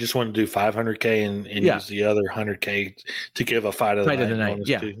even if you just want to do $500K and use the other $100K to give a fight of the night.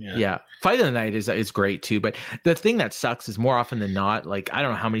 Yeah. Fight of the night is great too. But the thing that sucks is more often than not, like, I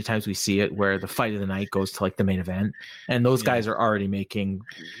don't know how many times we see it where the fight of the night goes to like the main event, and those guys are already making,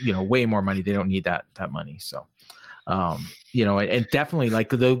 way more money. They don't need that money. So, and definitely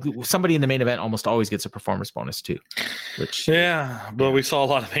like somebody in the main event almost always gets a performance bonus too, but we saw a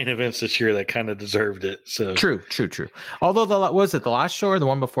lot of main events this year that kind of deserved it. So true. Although the last show or the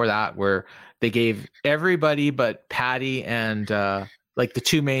one before that where they gave everybody but Patty and like the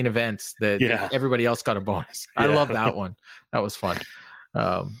 2 main events that everybody else got a bonus. I love that one. That was fun.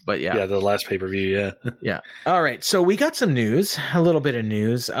 But the last pay-per-view. All right, so we got some news, a little bit of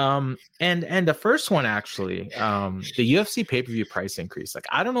news, and the first one actually, the UFC pay-per-view price increase. Like,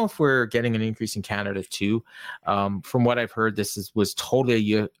 I don't know if we're getting an increase in Canada too. From what I've heard, this was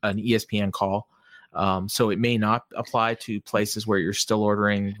totally an ESPN call, so it may not apply to places where you're still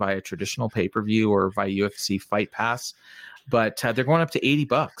ordering via traditional pay-per-view or via UFC Fight Pass, but they're going up to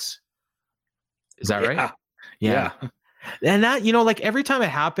 $80. Is that right? Yeah. And that, like every time it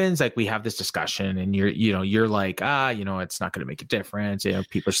happens, like we have this discussion and you're like, it's not going to make a difference.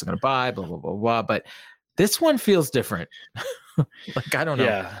 People are still going to buy, blah, blah, blah, blah. But This one feels different. Like, I don't know.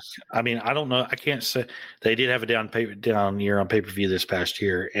 Yeah, I mean, I don't know. I can't say they did have a down year on pay-per-view this past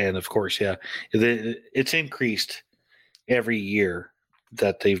year, and of course, yeah, it's increased every year.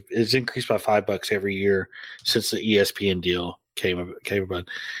 It's increased by $5 every year since the ESPN deal came about.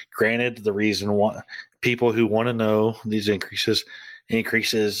 Granted, the reason why people who want to know these increases,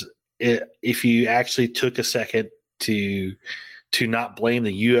 if you actually took a second to not blame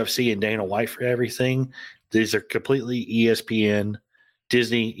the UFC and Dana White for everything. These are completely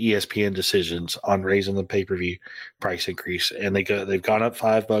Disney ESPN decisions on raising the pay-per-view price increase, and they've gone up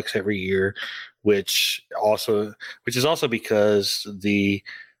 $5 every year, which is also because the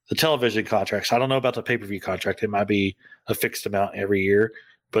television contracts. I don't know about the pay-per-view contract; it might be a fixed amount every year,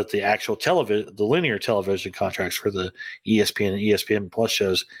 but the actual the linear television contracts for the ESPN and ESPN Plus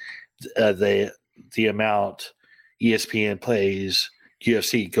shows, the amount ESPN pays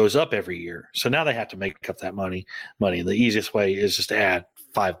UFC goes up every year. So now they have to make up that money. The easiest way is just to add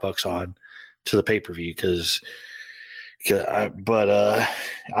 $5 on to the pay-per-view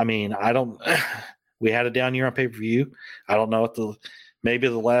I mean, we had a down year on pay-per-view. I don't know maybe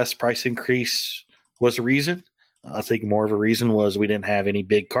the last price increase was the reason. I think more of a reason was we didn't have any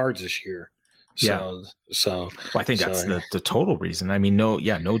big cards this year. So I think that's the total reason. I mean, no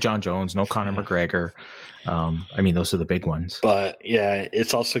John Jones, no Conor McGregor. I mean, those are the big ones. But yeah,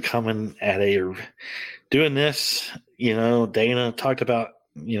 it's also coming at doing this. Dana talked about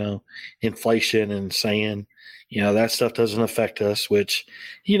inflation and saying that stuff doesn't affect us, which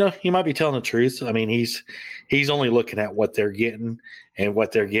he might be telling the truth. I mean, he's only looking at what they're getting, and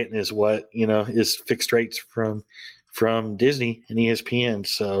what they're getting is what is fixed rates from Disney and ESPN.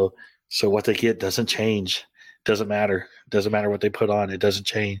 So what they get doesn't change. Doesn't matter. Doesn't matter what they put on. It doesn't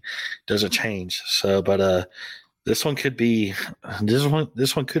change. So, but this one could be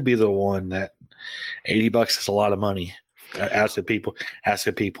the one that $80 is a lot of money. Asking people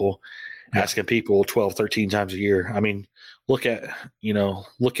 12, 13 times a year. I mean, look at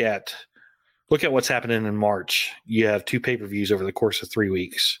what's happening in March. You have 2 pay-per-views over the course of 3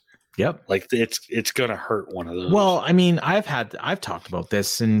 weeks. Yep. Like it's going to hurt one of those. Well, I mean, I've talked about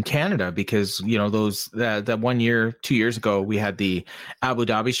this in Canada because, that 1 year, 2 years ago, we had the Abu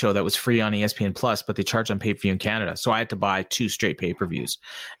Dhabi show that was free on ESPN Plus, but they charged on pay-per-view in Canada. So I had to buy 2 straight pay-per-views.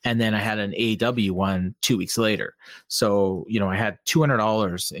 And then I had an AEW one 2 weeks later. So, I had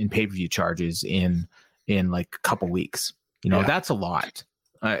 $200 in pay-per-view charges in like a couple weeks. That's a lot.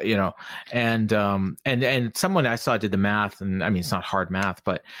 And someone I saw did the math, and I mean, it's not hard math,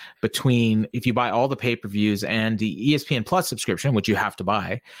 but between if you buy all the pay-per-views and the ESPN Plus subscription, which you have to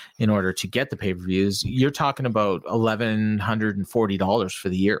buy in order to get the pay-per-views, you're talking about $1,140 for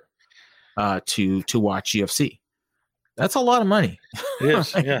the year to watch UFC. That's a lot of money. It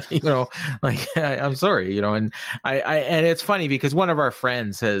is, yeah. I'm sorry, and and it's funny because one of our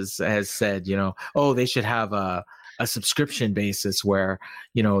friends has said, they should have a subscription basis where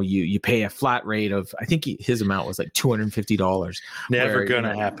you pay a flat rate of, I think his amount was like $250. Never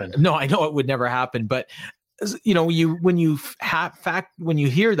gonna happen. No, I know it would never happen, but when you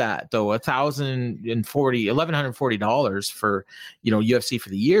hear that though, $1,140 for UFC for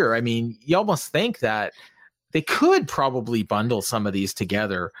the year, I mean, you almost think that they could probably bundle some of these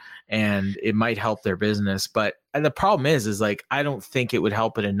together and it might help their business. But the problem is like, I don't think it would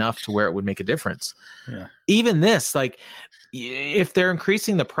help it enough to where it would make a difference. Yeah. Even this, like if they're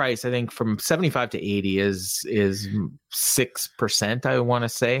increasing the price, I think from 75 to 80 is 6%, I want to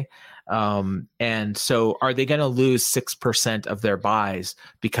say. And so are they going to lose 6% of their buys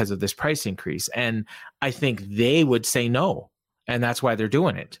because of this price increase? And I think they would say no. And that's why they're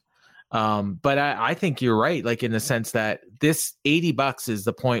doing it. But I think you're right, like in the sense that this $80 is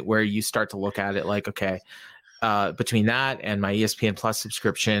the point where you start to look at it like, okay, between that and my ESPN Plus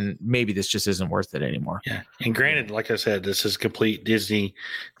subscription, maybe this just isn't worth it anymore. Yeah. And granted, like I said, this is complete Disney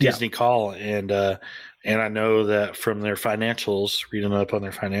call. And I know that from their financials, reading up on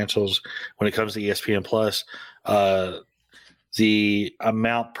their financials, when it comes to ESPN Plus, the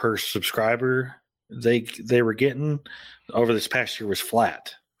amount per subscriber they were getting over this past year was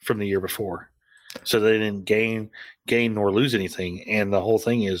flat from the year before. So they didn't gain nor lose anything. And the whole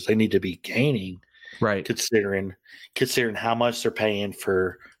thing is they need to be gaining, right? Considering how much they're paying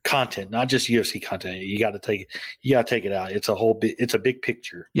for content, not just UFC content. You got to take it out. It's a big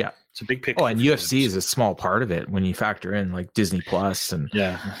picture. Yeah. It's a big picture. Oh, and UFC is a small part of it when you factor in like Disney Plus and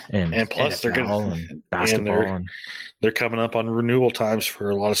plus they're going and basketball and they're coming up on renewal times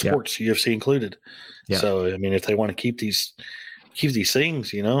for a lot of sports, UFC included. Yeah. So, I mean, if they want to keep these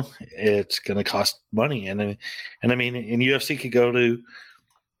things, it's going to cost money. And I mean, and UFC could go to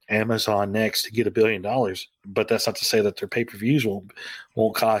Amazon next to get $1 billion. But that's not to say that their pay-per-views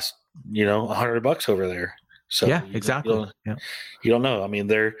won't cost, $100 over there. So yeah, exactly. You don't know. I mean,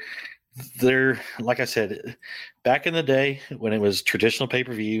 they're like I said, back in the day when it was traditional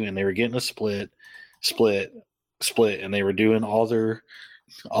pay-per-view and they were getting a split, and they were doing all their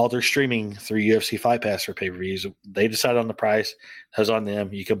streaming through UFC Fight Pass for pay-per-views. They decided on the price. That was on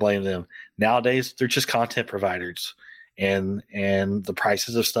them. You can blame them. Nowadays, they're just content providers, and the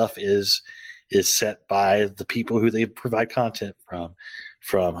prices of stuff is set by the people who they provide content from.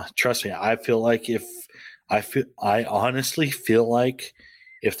 Trust me, I honestly feel like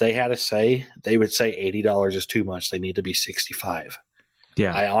if they had a say, they would say $80 is too much. They need to be $65.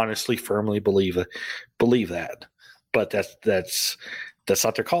 Yeah, I honestly, firmly believe that, but that's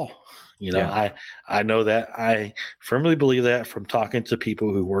not their call. I know that. I firmly believe that from talking to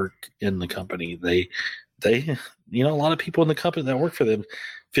people who work in the company. They a lot of people in the company that work for them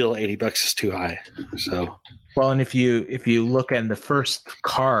feel $80 is too high. So, well, and if you look at the first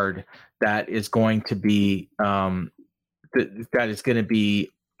card that is going to be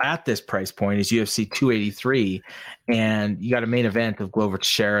at this price point is UFC 283, and you got a main event of Glover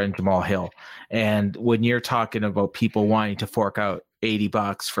Teixeira and Jamal Hill. And when you're talking about people wanting to fork out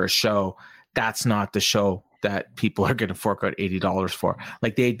 $80 for a show, that's not the show that people are going to fork out $80 for.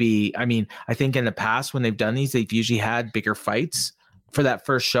 Like I think in the past when they've done these, they've usually had bigger fights for that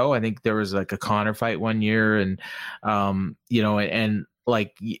first show. I think there was like a Conor fight one year, and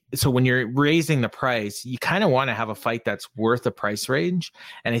so when you're raising the price, you kind of want to have a fight that's worth a price range.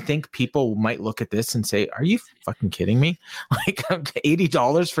 And I think people might look at this and say, are you fucking kidding me? Like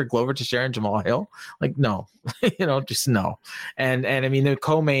 $80 for Glover Teixeira and Jamal Hill? Like, no, just no. And I mean, the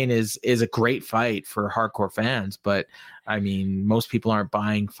co-main is a great fight for hardcore fans, but I mean, most people aren't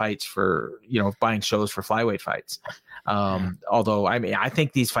buying fights for, buying shows for flyweight fights. Although, I mean, I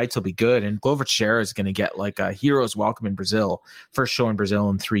think these fights will be good, and Glover Teixeira is going to get like a hero's welcome in Brazil, first show in Brazil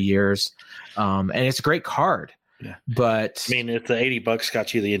in 3 years. And it's a great card. Yeah. But I mean, if the $80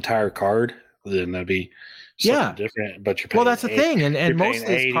 got you the entire card, then that'd be something different. But you're paying that's the thing. And most of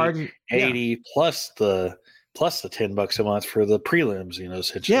these cards 80 plus the $10 a month for the prelims,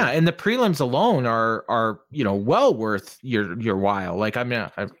 essentially. Yeah, and the prelims alone are well worth your while. Like, I mean,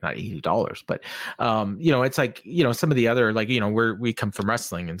 not $80, but it's like, some of the other, like, we come from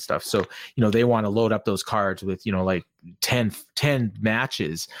wrestling and stuff, so they want to load up those cards with like 10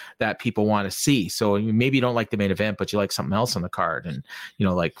 matches that people want to see. So maybe you don't like the main event, but you like something else on the card, and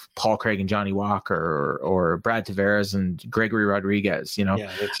like Paul Craig and Johnny Walker or Brad Tavares and Gregory Rodriguez.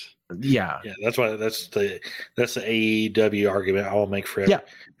 Yeah, that's why that's the AEW argument I will make for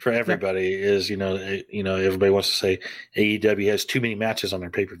everybody is everybody wants to say AEW has too many matches on their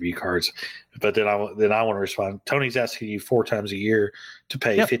pay-per-view cards, but then I want to respond. Tony's asking you 4 times a year to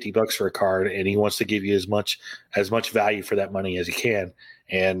pay $50 for a card, and he wants to give you as much value for that money as he can.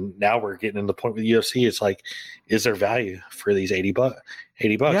 And now we're getting to the point with UFC. It's like, is there value for these $80?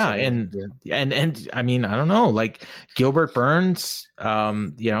 Yeah, and I mean, I don't know, like Gilbert Burns,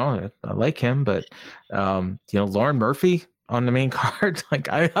 I like him, but Lauren Murphy on the main card, like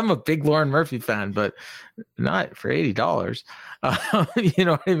I'm a big Lauren Murphy fan, but not for $80. You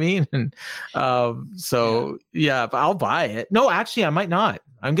know what I mean? And but I'll buy it. No, actually, I might not.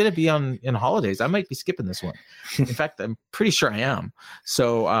 I'm going to be in holidays. I might be skipping this one. In fact, I'm pretty sure I am.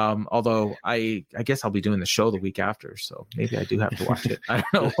 So, although I guess I'll be doing the show the week after, so maybe I do have to watch it. I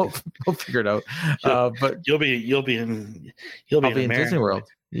don't know. We'll figure it out. But you'll be in Disney World.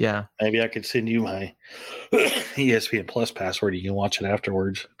 Yeah. Maybe I could send you my ESPN Plus password. You can watch it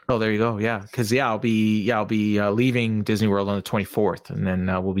afterwards. Oh, there you go. Yeah, because I'll be leaving Disney World on the 24th, and then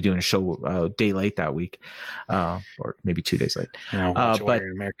we'll be doing a show a day late that week, or maybe 2 days late. But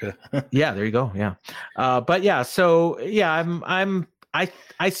in America. Yeah, there you go. Yeah, but yeah, so yeah,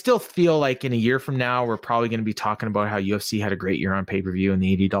 I still feel like in a year from now we're probably going to be talking about how UFC had a great year on pay-per-view and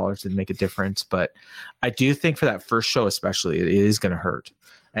the $80 didn't make a difference. But I do think for that first show especially, it is going to hurt,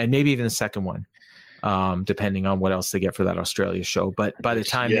 and maybe even the second one. Depending on what else they get for that Australia show. But by the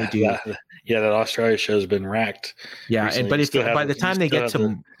time they do, that Australia show has been racked. Yeah, recently. By the time they get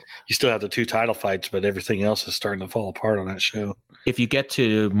to, you still have the 2 title fights, but everything else is starting to fall apart on that show. If you get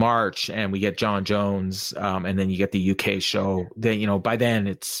to March and we get John Jones, and then you get the UK show, then by then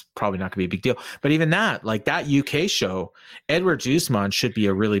it's probably not going to be a big deal. But even that, like that UK show, Edward Usman should be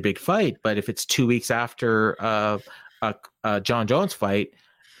a really big fight. But if it's 2 weeks after a John Jones fight,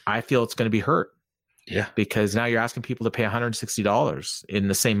 I feel it's going to be hurt. Yeah, because now you're asking people to pay $160 in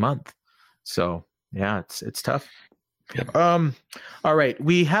the same month. So yeah, it's tough. Yep. All right,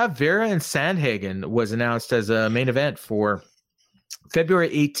 we have Vera and Sandhagen was announced as a main event for February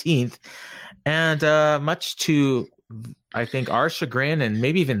 18th. And much to, I think, our chagrin and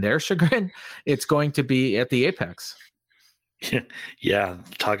maybe even their chagrin, it's going to be at the Apex. Yeah,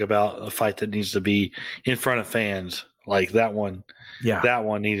 talk about a fight that needs to be in front of fans. Like that one. Yeah, that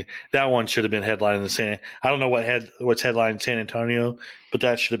one should have been headlining the I don't know what's headlining San Antonio, but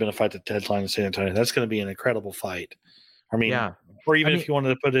that should have been a fight that headlined in San Antonio. That's going to be an incredible fight. I mean, yeah. Or even if you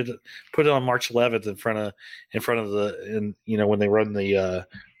wanted to put it on March 11th in front of when they run the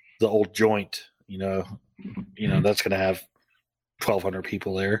old joint, that's going to have 1,200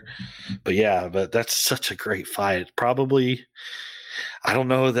 people there. But that's such a great fight. Probably, I don't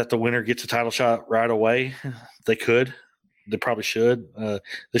know that the winner gets a title shot right away. They could. They probably should.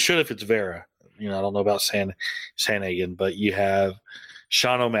 They should if it's Vera. I don't know about Sandhagen, but you have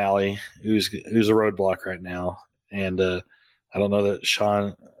Sean O'Malley, who's a roadblock right now, and I don't know that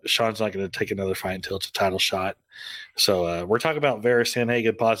Sean's not going to take another fight until it's a title shot. So we're talking about Vera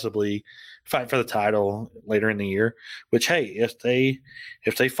Sandhagen possibly fight for the title later in the year. Which, hey, if they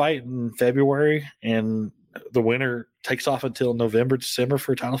fight in February and the winner takes off until November, December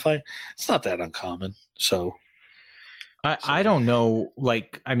for a title fight, it's not that uncommon. So. I don't know.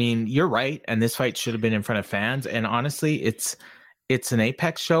 You're right. And this fight should have been in front of fans. And honestly, it's an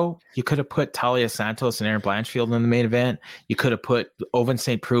Apex show. You could have put Talia Santos and Aaron Blanchfield in the main event. You could have put Ovince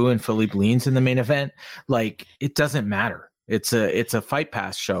St. Preux and Philippe Lins in the main event. It doesn't matter. It's a Fight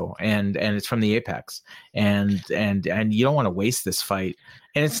Pass show, and it's from the Apex, and you don't want to waste this fight.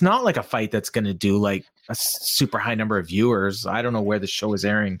 And it's not like a fight that's going to do a super high number of viewers. I don't know where the show is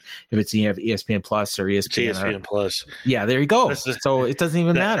airing, if it's ESPN Plus or ESPN. ESPN Plus. Yeah, there you go. So it doesn't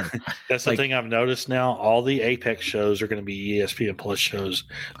even matter. That's the thing I've noticed now. All the Apex shows are going to be ESPN Plus shows.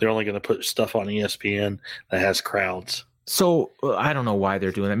 They're only going to put stuff on ESPN that has crowds. So I don't know why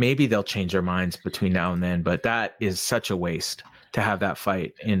they're doing that. Maybe they'll change their minds between now and then, but that is such a waste to have that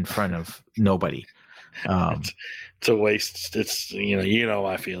fight in front of nobody. It's a waste. It's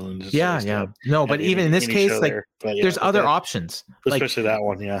my feelings. Yeah. No, but even in this case, there's other options, especially that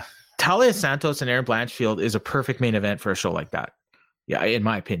one. Yeah, Talia Santos and Aaron Blanchfield is a perfect main event for a show like that. Yeah, in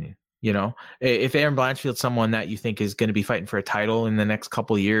my opinion. If Aaron Blanchfield's someone that you think is going to be fighting for a title in the next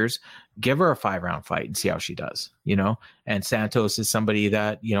couple of years, give her a 5-round fight and see how she does. And Santos is somebody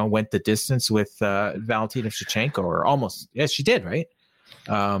that went the distance with Valentina Shevchenko, or almost. Yes, she did, right?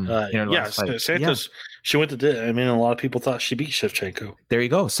 Santos. She went to. A lot of people thought she beat Shevchenko. There you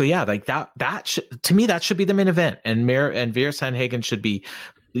go. So to me, that should be the main event, and Vera Sandhagen should be.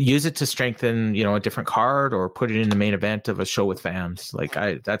 Use it to strengthen, a different card, or put it in the main event of a show with fans.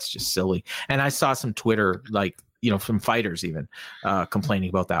 That's just silly. And I saw some Twitter, from fighters even complaining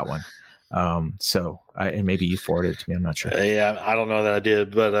about that one. And maybe you forwarded it to me. I'm not sure. Yeah, I don't know that I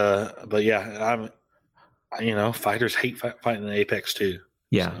did, but yeah, fighters hate fighting the Apex too.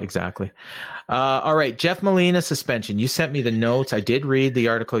 Yeah, exactly. All right. Jeff Molina suspension. You sent me the notes. I did read the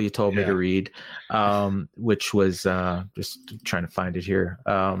article you told me to read, which was just trying to find it here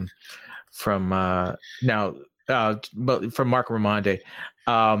from Mark Raimondi.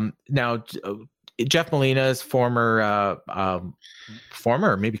 Now, Jeff Molina's former,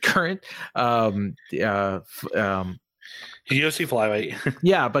 maybe current, UFC flyweight.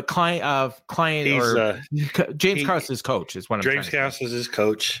 Yeah, but James Krause is coach is what I'm James Krause is his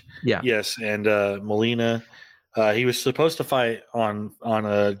coach. Yeah. Yes, and Molina, he was supposed to fight on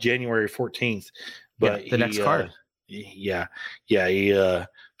January 14th, but the next card. Yeah. He a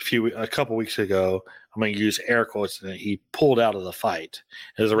couple weeks ago, I'm going to use air quotes, he pulled out of the fight.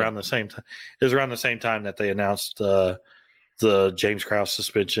 It was around the same time. It was around the same time that they announced the James Krause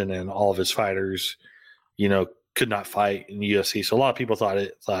suspension, and all of his fighters, could not fight in the UFC. So a lot of people thought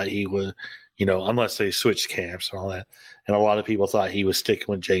he would, unless they switched camps and all that. And a lot of people thought he was sticking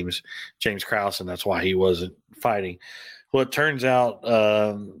with James Krause, and that's why he wasn't fighting. Well, it turns out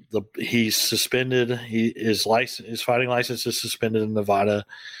he's suspended. His fighting license is suspended in Nevada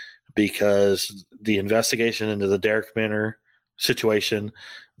because the investigation into the Derek Minner situation,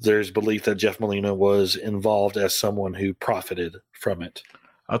 there's belief that Jeff Molina was involved as someone who profited from it.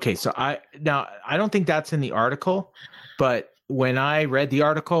 Okay, so I don't think that's in the article, but when I read the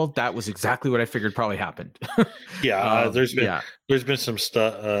article, that was exactly what I figured probably happened. There's been some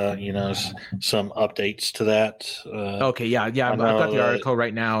stuff, some updates to that. Okay, yeah, I've got the article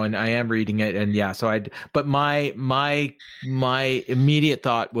right now, and I am reading it, and but my immediate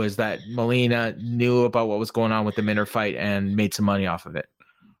thought was that Molina knew about what was going on with the Minner fight and made some money off of it.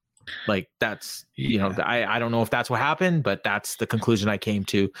 That's I don't know if that's what happened, but that's the conclusion I came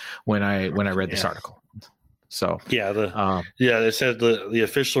to when I read this article. So they said the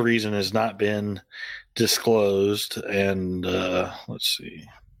official reason has not been disclosed, and let's see.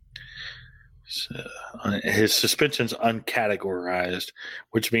 So, his suspension's uncategorized,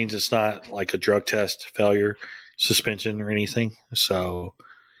 which means it's not like a drug test failure suspension or anything. So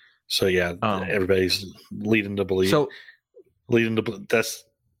yeah, everybody's leading to believe. So that's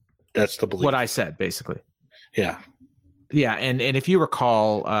the belief. What I said, basically. Yeah. Yeah, and if you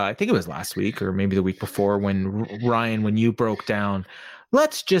recall, I think it was last week or maybe the week before when Ryan, when you broke down,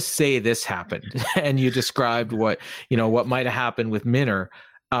 let's just say this happened, and you described what might have happened with Minner.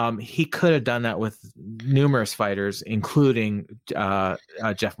 He could have done that with numerous fighters, including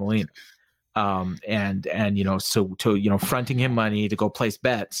Jeff Molina, and fronting him money to go place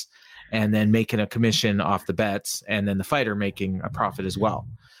bets, and then making a commission off the bets, and then the fighter making a profit as well.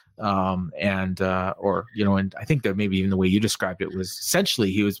 And I think that maybe even the way you described it was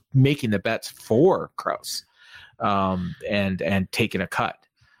essentially he was making the bets for Krause, and taking a cut,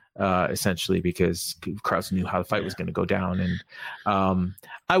 essentially, because Krause knew how the fight was going to go down. And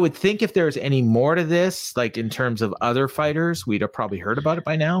I would think if there's any more to this, like in terms of other fighters, we'd have probably heard about it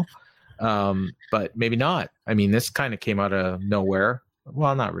by now, but maybe not. I mean, this kind of came out of nowhere.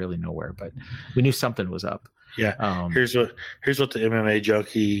 Well, not really nowhere, but we knew something was up. Yeah. Here's what the MMA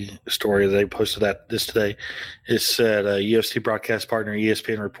Junkie story they posted this today. It said UFC broadcast partner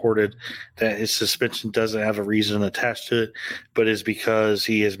ESPN reported that his suspension doesn't have a reason attached to it, but is because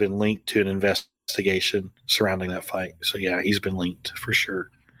he has been linked to an investigation surrounding that fight. So yeah, he's been linked for sure.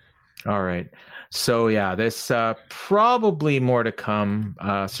 All right. So yeah, this probably more to come,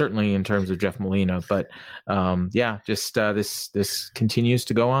 certainly in terms of Jeff Molina, but this continues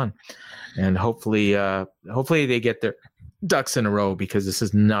to go on. And hopefully they get their ducks in a row, because this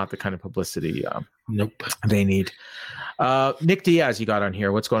is not the kind of publicity they need. Nick Diaz, you got on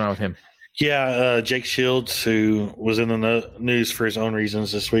here. What's going on with him? Yeah, Jake Shields, who was in the news for his own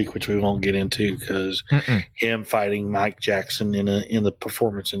reasons this week, which we won't get into, because him fighting Mike Jackson in the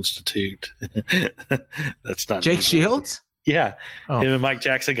Performance Institute. That's not Jake Shields? Yeah, him and Mike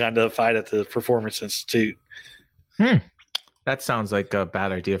Jackson got into a fight at the Performance Institute. That sounds like a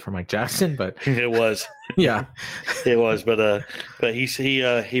bad idea for Mike Jackson, but it was. Yeah, it was. But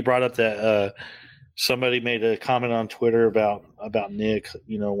he brought up that somebody made a comment on Twitter about Nick,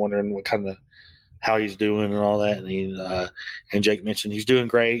 wondering what kind of how he's doing and all that, and Jake mentioned he's doing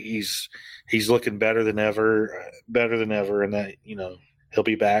great. He's looking better than ever, and that he'll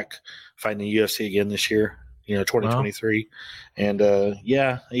be back fighting the UFC again this year. 2023. Wow. And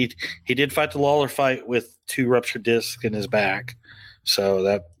he did fight the Lawler fight with 2 ruptured discs in his back. So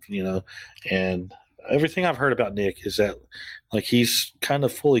that, and everything I've heard about Nick is that like he's kind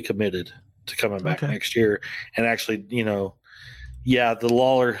of fully committed to coming back next year. And actually, the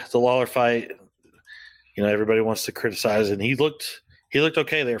Lawler fight, everybody wants to criticize, and he looked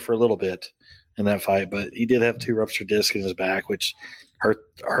okay there for a little bit in that fight, but he did have 2 ruptured discs in his back, which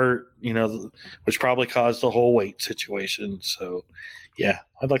hurt, which probably caused the whole weight situation. So, yeah,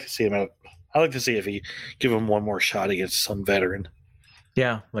 I'd like to see him out. I'd like to see if he give him one more shot against some veteran.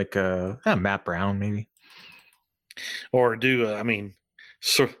 Yeah, like Matt Brown maybe, or do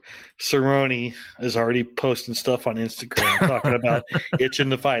Cerrone is already posting stuff on Instagram talking about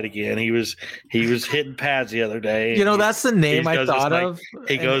itching to fight again. He was hitting pads the other day. That's the name I thought of.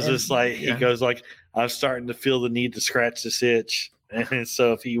 He goes like, I'm starting to feel the need to scratch this itch. And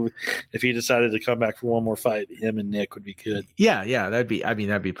so if he decided to come back for one more fight, him and Nick would be good. Yeah, that'd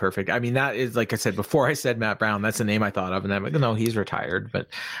be perfect. I mean, that is, like I said before, I said Matt Brown. That's the name I thought of, and I'm like, no, he's retired. But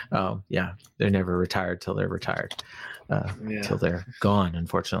they're never retired till they're retired, till they're gone,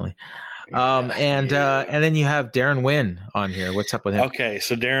 unfortunately. And then you have Darren Wynn on here. What's up with him? Okay,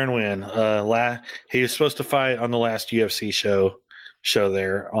 so Darren Wynn, he was supposed to fight on the last UFC show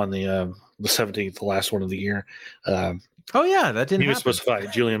there on the 17th, the last one of the year. That didn't happen. He was supposed to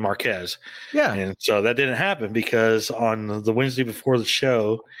fight Julian Marquez. Yeah. And so that didn't happen because on the Wednesday before the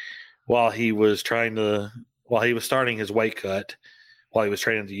show, while he was starting his weight cut, while he was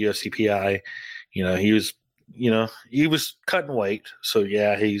training at the UFC PI, he was cutting weight. So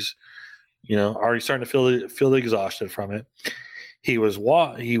yeah, he's, already starting to feel the exhaustion from it. He was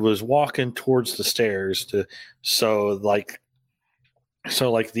walking towards the stairs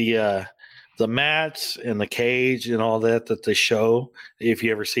the mats and the cage and all that they show, if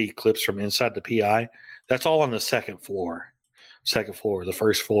you ever see clips from inside the PI, that's all on the second floor. The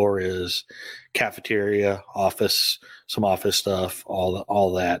first floor is cafeteria, office, some office stuff,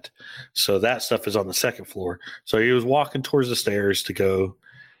 all that. So that stuff is on the second floor. So he was walking towards the stairs to go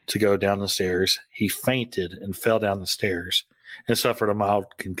down the stairs. He fainted and fell down the stairs and suffered a mild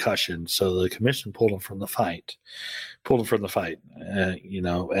concussion. So the commission pulled him from the fight.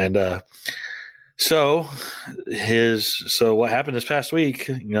 So what happened this past week,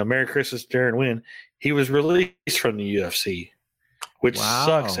 Merry Christmas, Darren Wynn, he was released from the UFC, which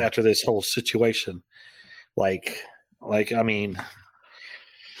sucks after this whole situation. Like, I mean,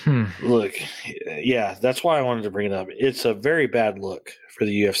 look, yeah, that's why I wanted to bring it up. It's a very bad look for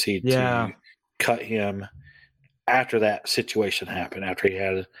the UFC to cut him after that situation happened, after he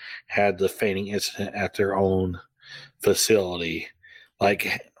had the fainting incident at their own facility.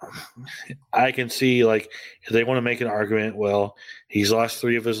 Like, I can see, like, if they want to make an argument, well, he's lost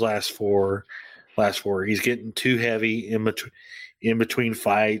 3 of his last four. He's getting too heavy in between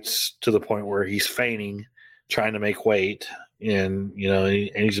fights to the point where he's fainting, trying to make weight, and and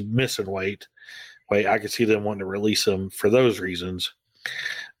he's missing weight. I could see them wanting to release him for those reasons,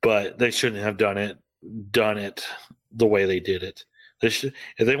 but they shouldn't have done it the way they did it. If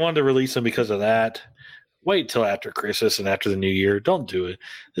they wanted to release him because of that, wait till after Christmas and after the New Year. Don't do it.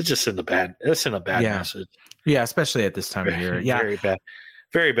 It's just in a bad message. Yeah, especially at this time of year. Yeah,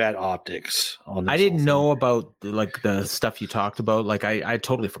 very bad optics on this. I didn't know about the stuff you talked about. Like I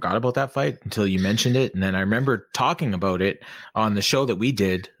totally forgot about that fight until you mentioned it, and then I remember talking about it on the show that we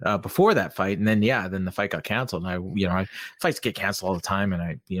did before that fight, and then the fight got canceled. And fights get canceled all the time,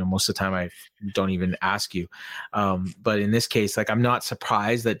 and most of the time I don't even ask you. But in this case, like, I'm not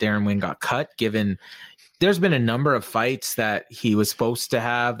surprised that Darren Wynn got cut, given there's been a number of fights that he was supposed to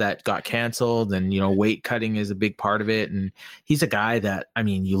have that got canceled, and weight cutting is a big part of it. And he's a guy that, I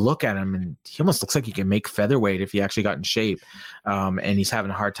mean, you look at him and he almost looks like he can make featherweight if he actually got in shape. And he's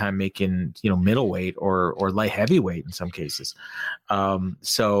having a hard time making middleweight or light heavyweight in some cases.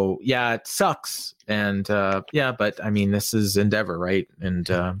 So yeah, it sucks. And but I mean, this is Endeavor, right? And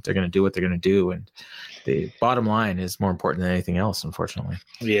they're going to do what they're going to do, and the bottom line is more important than anything else, unfortunately.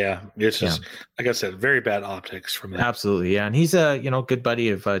 Yeah, it's just like I said, very bad optics from that. Absolutely, yeah, and he's a good buddy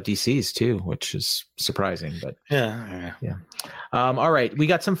of DC's too, which is surprising, but yeah. All right, we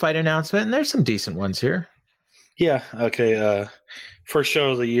got some fight announcement, and there's some decent ones here. Yeah. Okay. First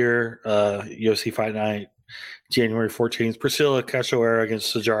show of the year, UFC Fight Night, January 14th. Priscilla Cachoeira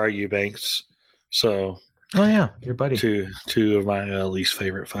against Sijara Eubanks. So. Oh yeah, your buddy. Two of my least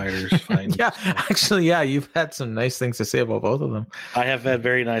favorite fighters. Yeah, actually, yeah, you've had some nice things to say about both of them. I have had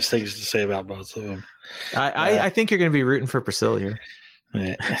very nice things to say about both of them. I think you're going to be rooting for Priscilla here.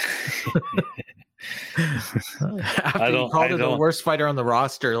 Yeah. After you called her the worst fighter on the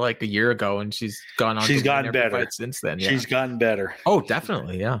roster like a year ago, and she's gone on. She's gotten better since then. Yeah. She's gotten better. Oh,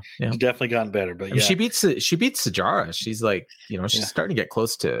 definitely, yeah. She's definitely gotten better. But she beats Sijara. She's like, she's starting to get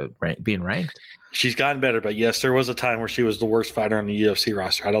close to being ranked. She's gotten better, but yes, there was a time where she was the worst fighter on the UFC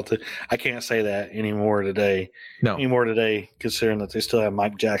roster. I can't say that anymore today. No, anymore today, considering that they still have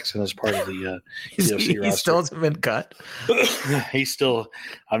Mike Jackson as part of the UFC roster. He still hasn't been cut. He's still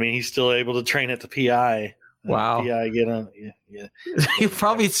able to train at the PI. Wow. PI get on. Yeah. You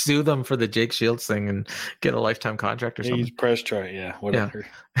probably sue them for the Jake Shields thing and get a lifetime contract or something. He's press try, whatever.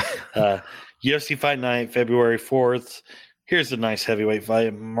 Yeah. UFC Fight Night, February 4th. Here's a nice heavyweight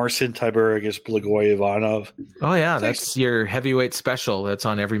fight. Marcin Tybura against Blagoy Ivanov. Oh, yeah. That's your heavyweight special that's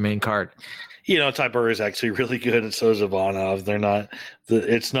on every main card. Tybura is actually really good, and so is Ivanov. They're not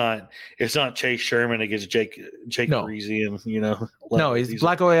it's not Chase Sherman against Jake Parisi, and No, he's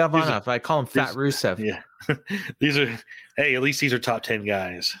Blagoy Ivanov. I call him Fat Rusev. Yeah. At least these are top 10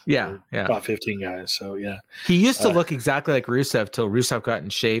 guys. Yeah. Top 15 guys. So yeah. He used to look exactly like Rusev till Rusev got in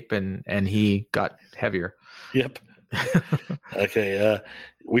shape and he got heavier. Yep. Okay.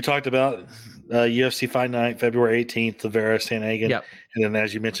 We talked about UFC Fight Night, February 18th, Tavera Sandhagen. Yep. And then,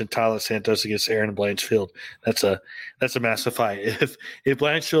 as you mentioned, Tyler Santos against Aaron Blanchfield. That's a massive fight. If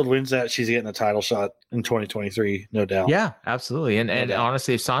Blanchfield wins that, she's getting a title shot in 2023, no doubt. Yeah, absolutely. And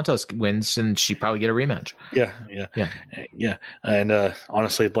honestly, if Santos wins, then she probably get a rematch. Yeah. And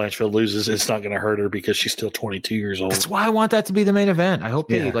honestly, if Blanchfield loses, it's not going to hurt her because she's still 22 years old. That's why I want that to be the main event. I hope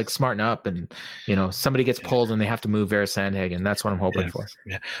they smarten up and somebody gets pulled and they have to move Vera Sandhagen. That's what I'm hoping for.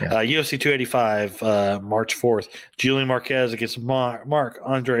 Yeah. UFC 285, March 4th. Julian Marquez against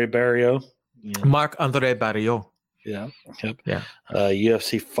Marc-Andre Barriault. Yeah. Marc-Andre Barriault. Yeah. Yep. Yeah.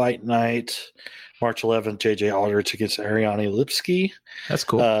 UFC Fight Night, March 11th, JJ Aldrich against Ariane Lipski. That's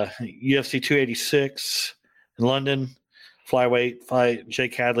cool. UFC 286 in London, flyweight fight,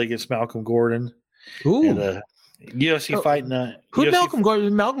 Jake Hadley against Malcolm Gordon. Ooh. And, UFC Fight Night. Who did Malcolm Gordon?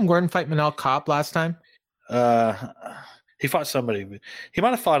 Did Malcolm Gordon fight Manel Kape last time? He fought somebody. He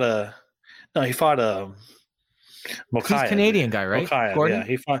might have fought he fought Mokaev. He's a Canadian guy, right? Mokaev, Gordon? yeah.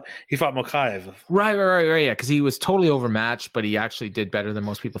 He fought Mokaev. Right, yeah, because he was totally overmatched, but he actually did better than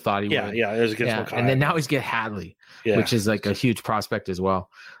most people thought he would. Yeah, it was against Mokaev. And then now he's getting Hadley, which is like a huge prospect as well.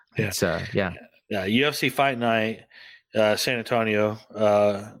 Yeah. It's Yeah, UFC Fight Night, San Antonio,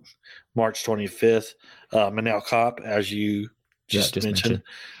 March 25th. Manel Kopp, as you just mentioned.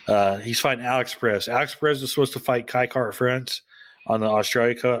 He's fighting Alex Perez. Alex Perez was supposed to fight Kai Kara-France on the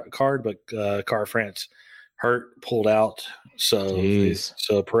Australia card, but Kara-France pulled out. So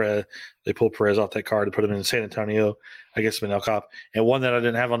Perez, they pulled Perez off that card to put him in San Antonio against Manel Kopp. And one that I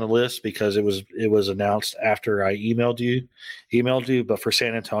didn't have on the list because it was announced after I emailed you. But for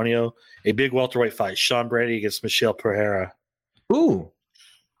San Antonio, a big welterweight fight: Sean Brady against Michel Pereira. Ooh,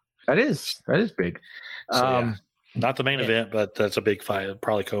 that is big. So, not the main event, but that's a big fight.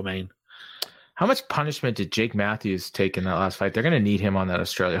 Probably co-main. How much punishment did Jake Matthews take in that last fight? They're going to need him on that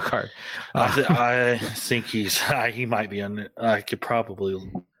Australia card. I think he might be on it. I could probably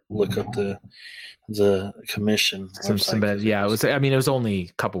look up the commission. Yeah, it was. I mean, it was only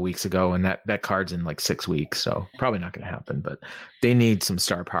a couple weeks ago, and that card's in like 6 weeks, so probably not going to happen. But they need some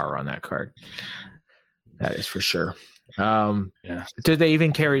star power on that card. That is for sure. Yeah. Did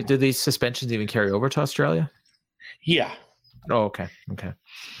these suspensions even carry over to Australia? Yeah. Oh, okay.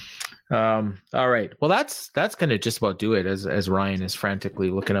 All right. Well, that's going to just about do it as Ryan is frantically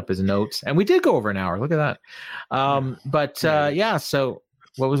looking up his notes, and we did go over an hour. What was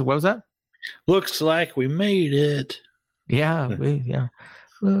that? Looks like we made it. Yeah.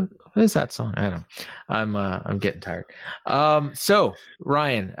 What is that song? I don't know. I'm getting tired. So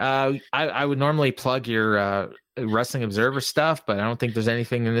Ryan, I would normally plug your Wrestling Observer stuff, but I don't think there's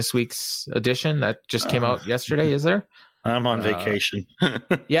anything in this week's edition that just came out yesterday. Is there? I'm on vacation.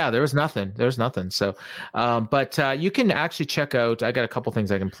 Yeah, there was nothing. So, but you can actually check out. I got a couple things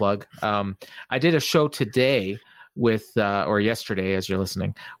I can plug. I did a show today or yesterday, as you're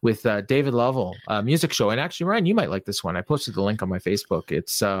listening, with David Lovell, music show. And actually, Ryan, you might like this one. I posted the link on my Facebook.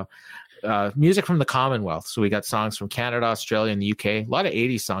 It's music from the Commonwealth. So we got songs from Canada, Australia, and the UK. A lot of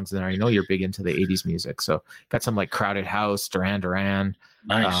 80s songs in there. I know you're big into the 80s music. So got some like Crowded House, Duran Duran.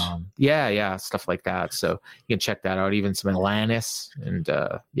 Nice. Yeah, stuff like that. So you can check that out. Even some Alanis and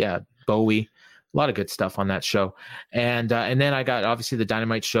Bowie. A lot of good stuff on that show. And then I got obviously the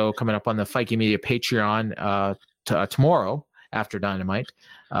Dynamite show coming up on the Fight Game Media Patreon tomorrow after Dynamite.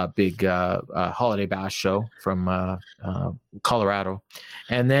 Big holiday bash show from Colorado.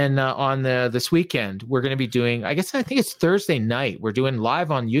 And then on this weekend, we're going to be doing, I think it's Thursday night. We're doing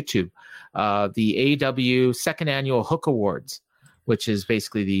live on YouTube the AEW second annual Hook Awards, which is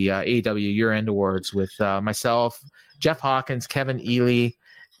basically the AEW year-end awards with myself, Jeff Hawkins, Kevin Ely,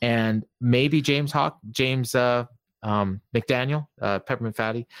 and maybe James McDaniel, Peppermint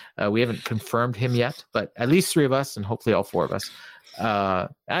Fatty. We haven't confirmed him yet, but at least 3 of us, and hopefully all 4 of us.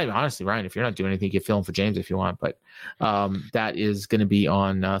 Honestly, Ryan, if you're not doing anything, you can fill in for James if you want. But that is going to be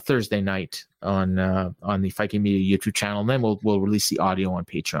on Thursday night on the Fight Game Media YouTube channel, and then we'll release the audio on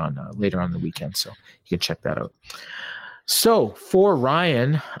Patreon later on the weekend, so you can check that out. So for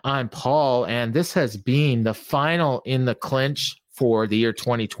Ryan, I'm Paul, and this has been the final in the clinch for the year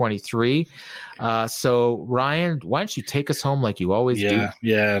 2023. So Ryan, why don't you take us home like you always do?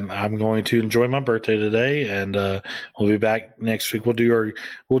 Yeah, I'm going to enjoy my birthday today, and we'll be back next week. We'll do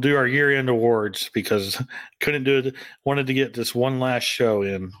our year-end awards because couldn't do it. Wanted to get this one last show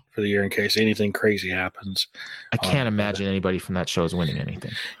in for the year in case anything crazy happens. I can't imagine anybody from that show is winning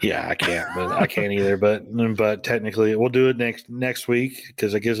anything. Yeah, I can't, but I can't either. But technically, we'll do it next week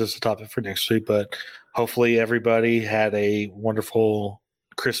because it gives us a topic for next week. But hopefully, everybody had a wonderful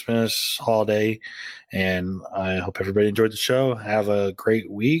Christmas holiday, and I hope everybody enjoyed the show. Have a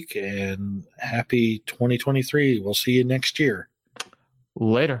great week and happy 2023. We'll see you next year.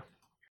 Later.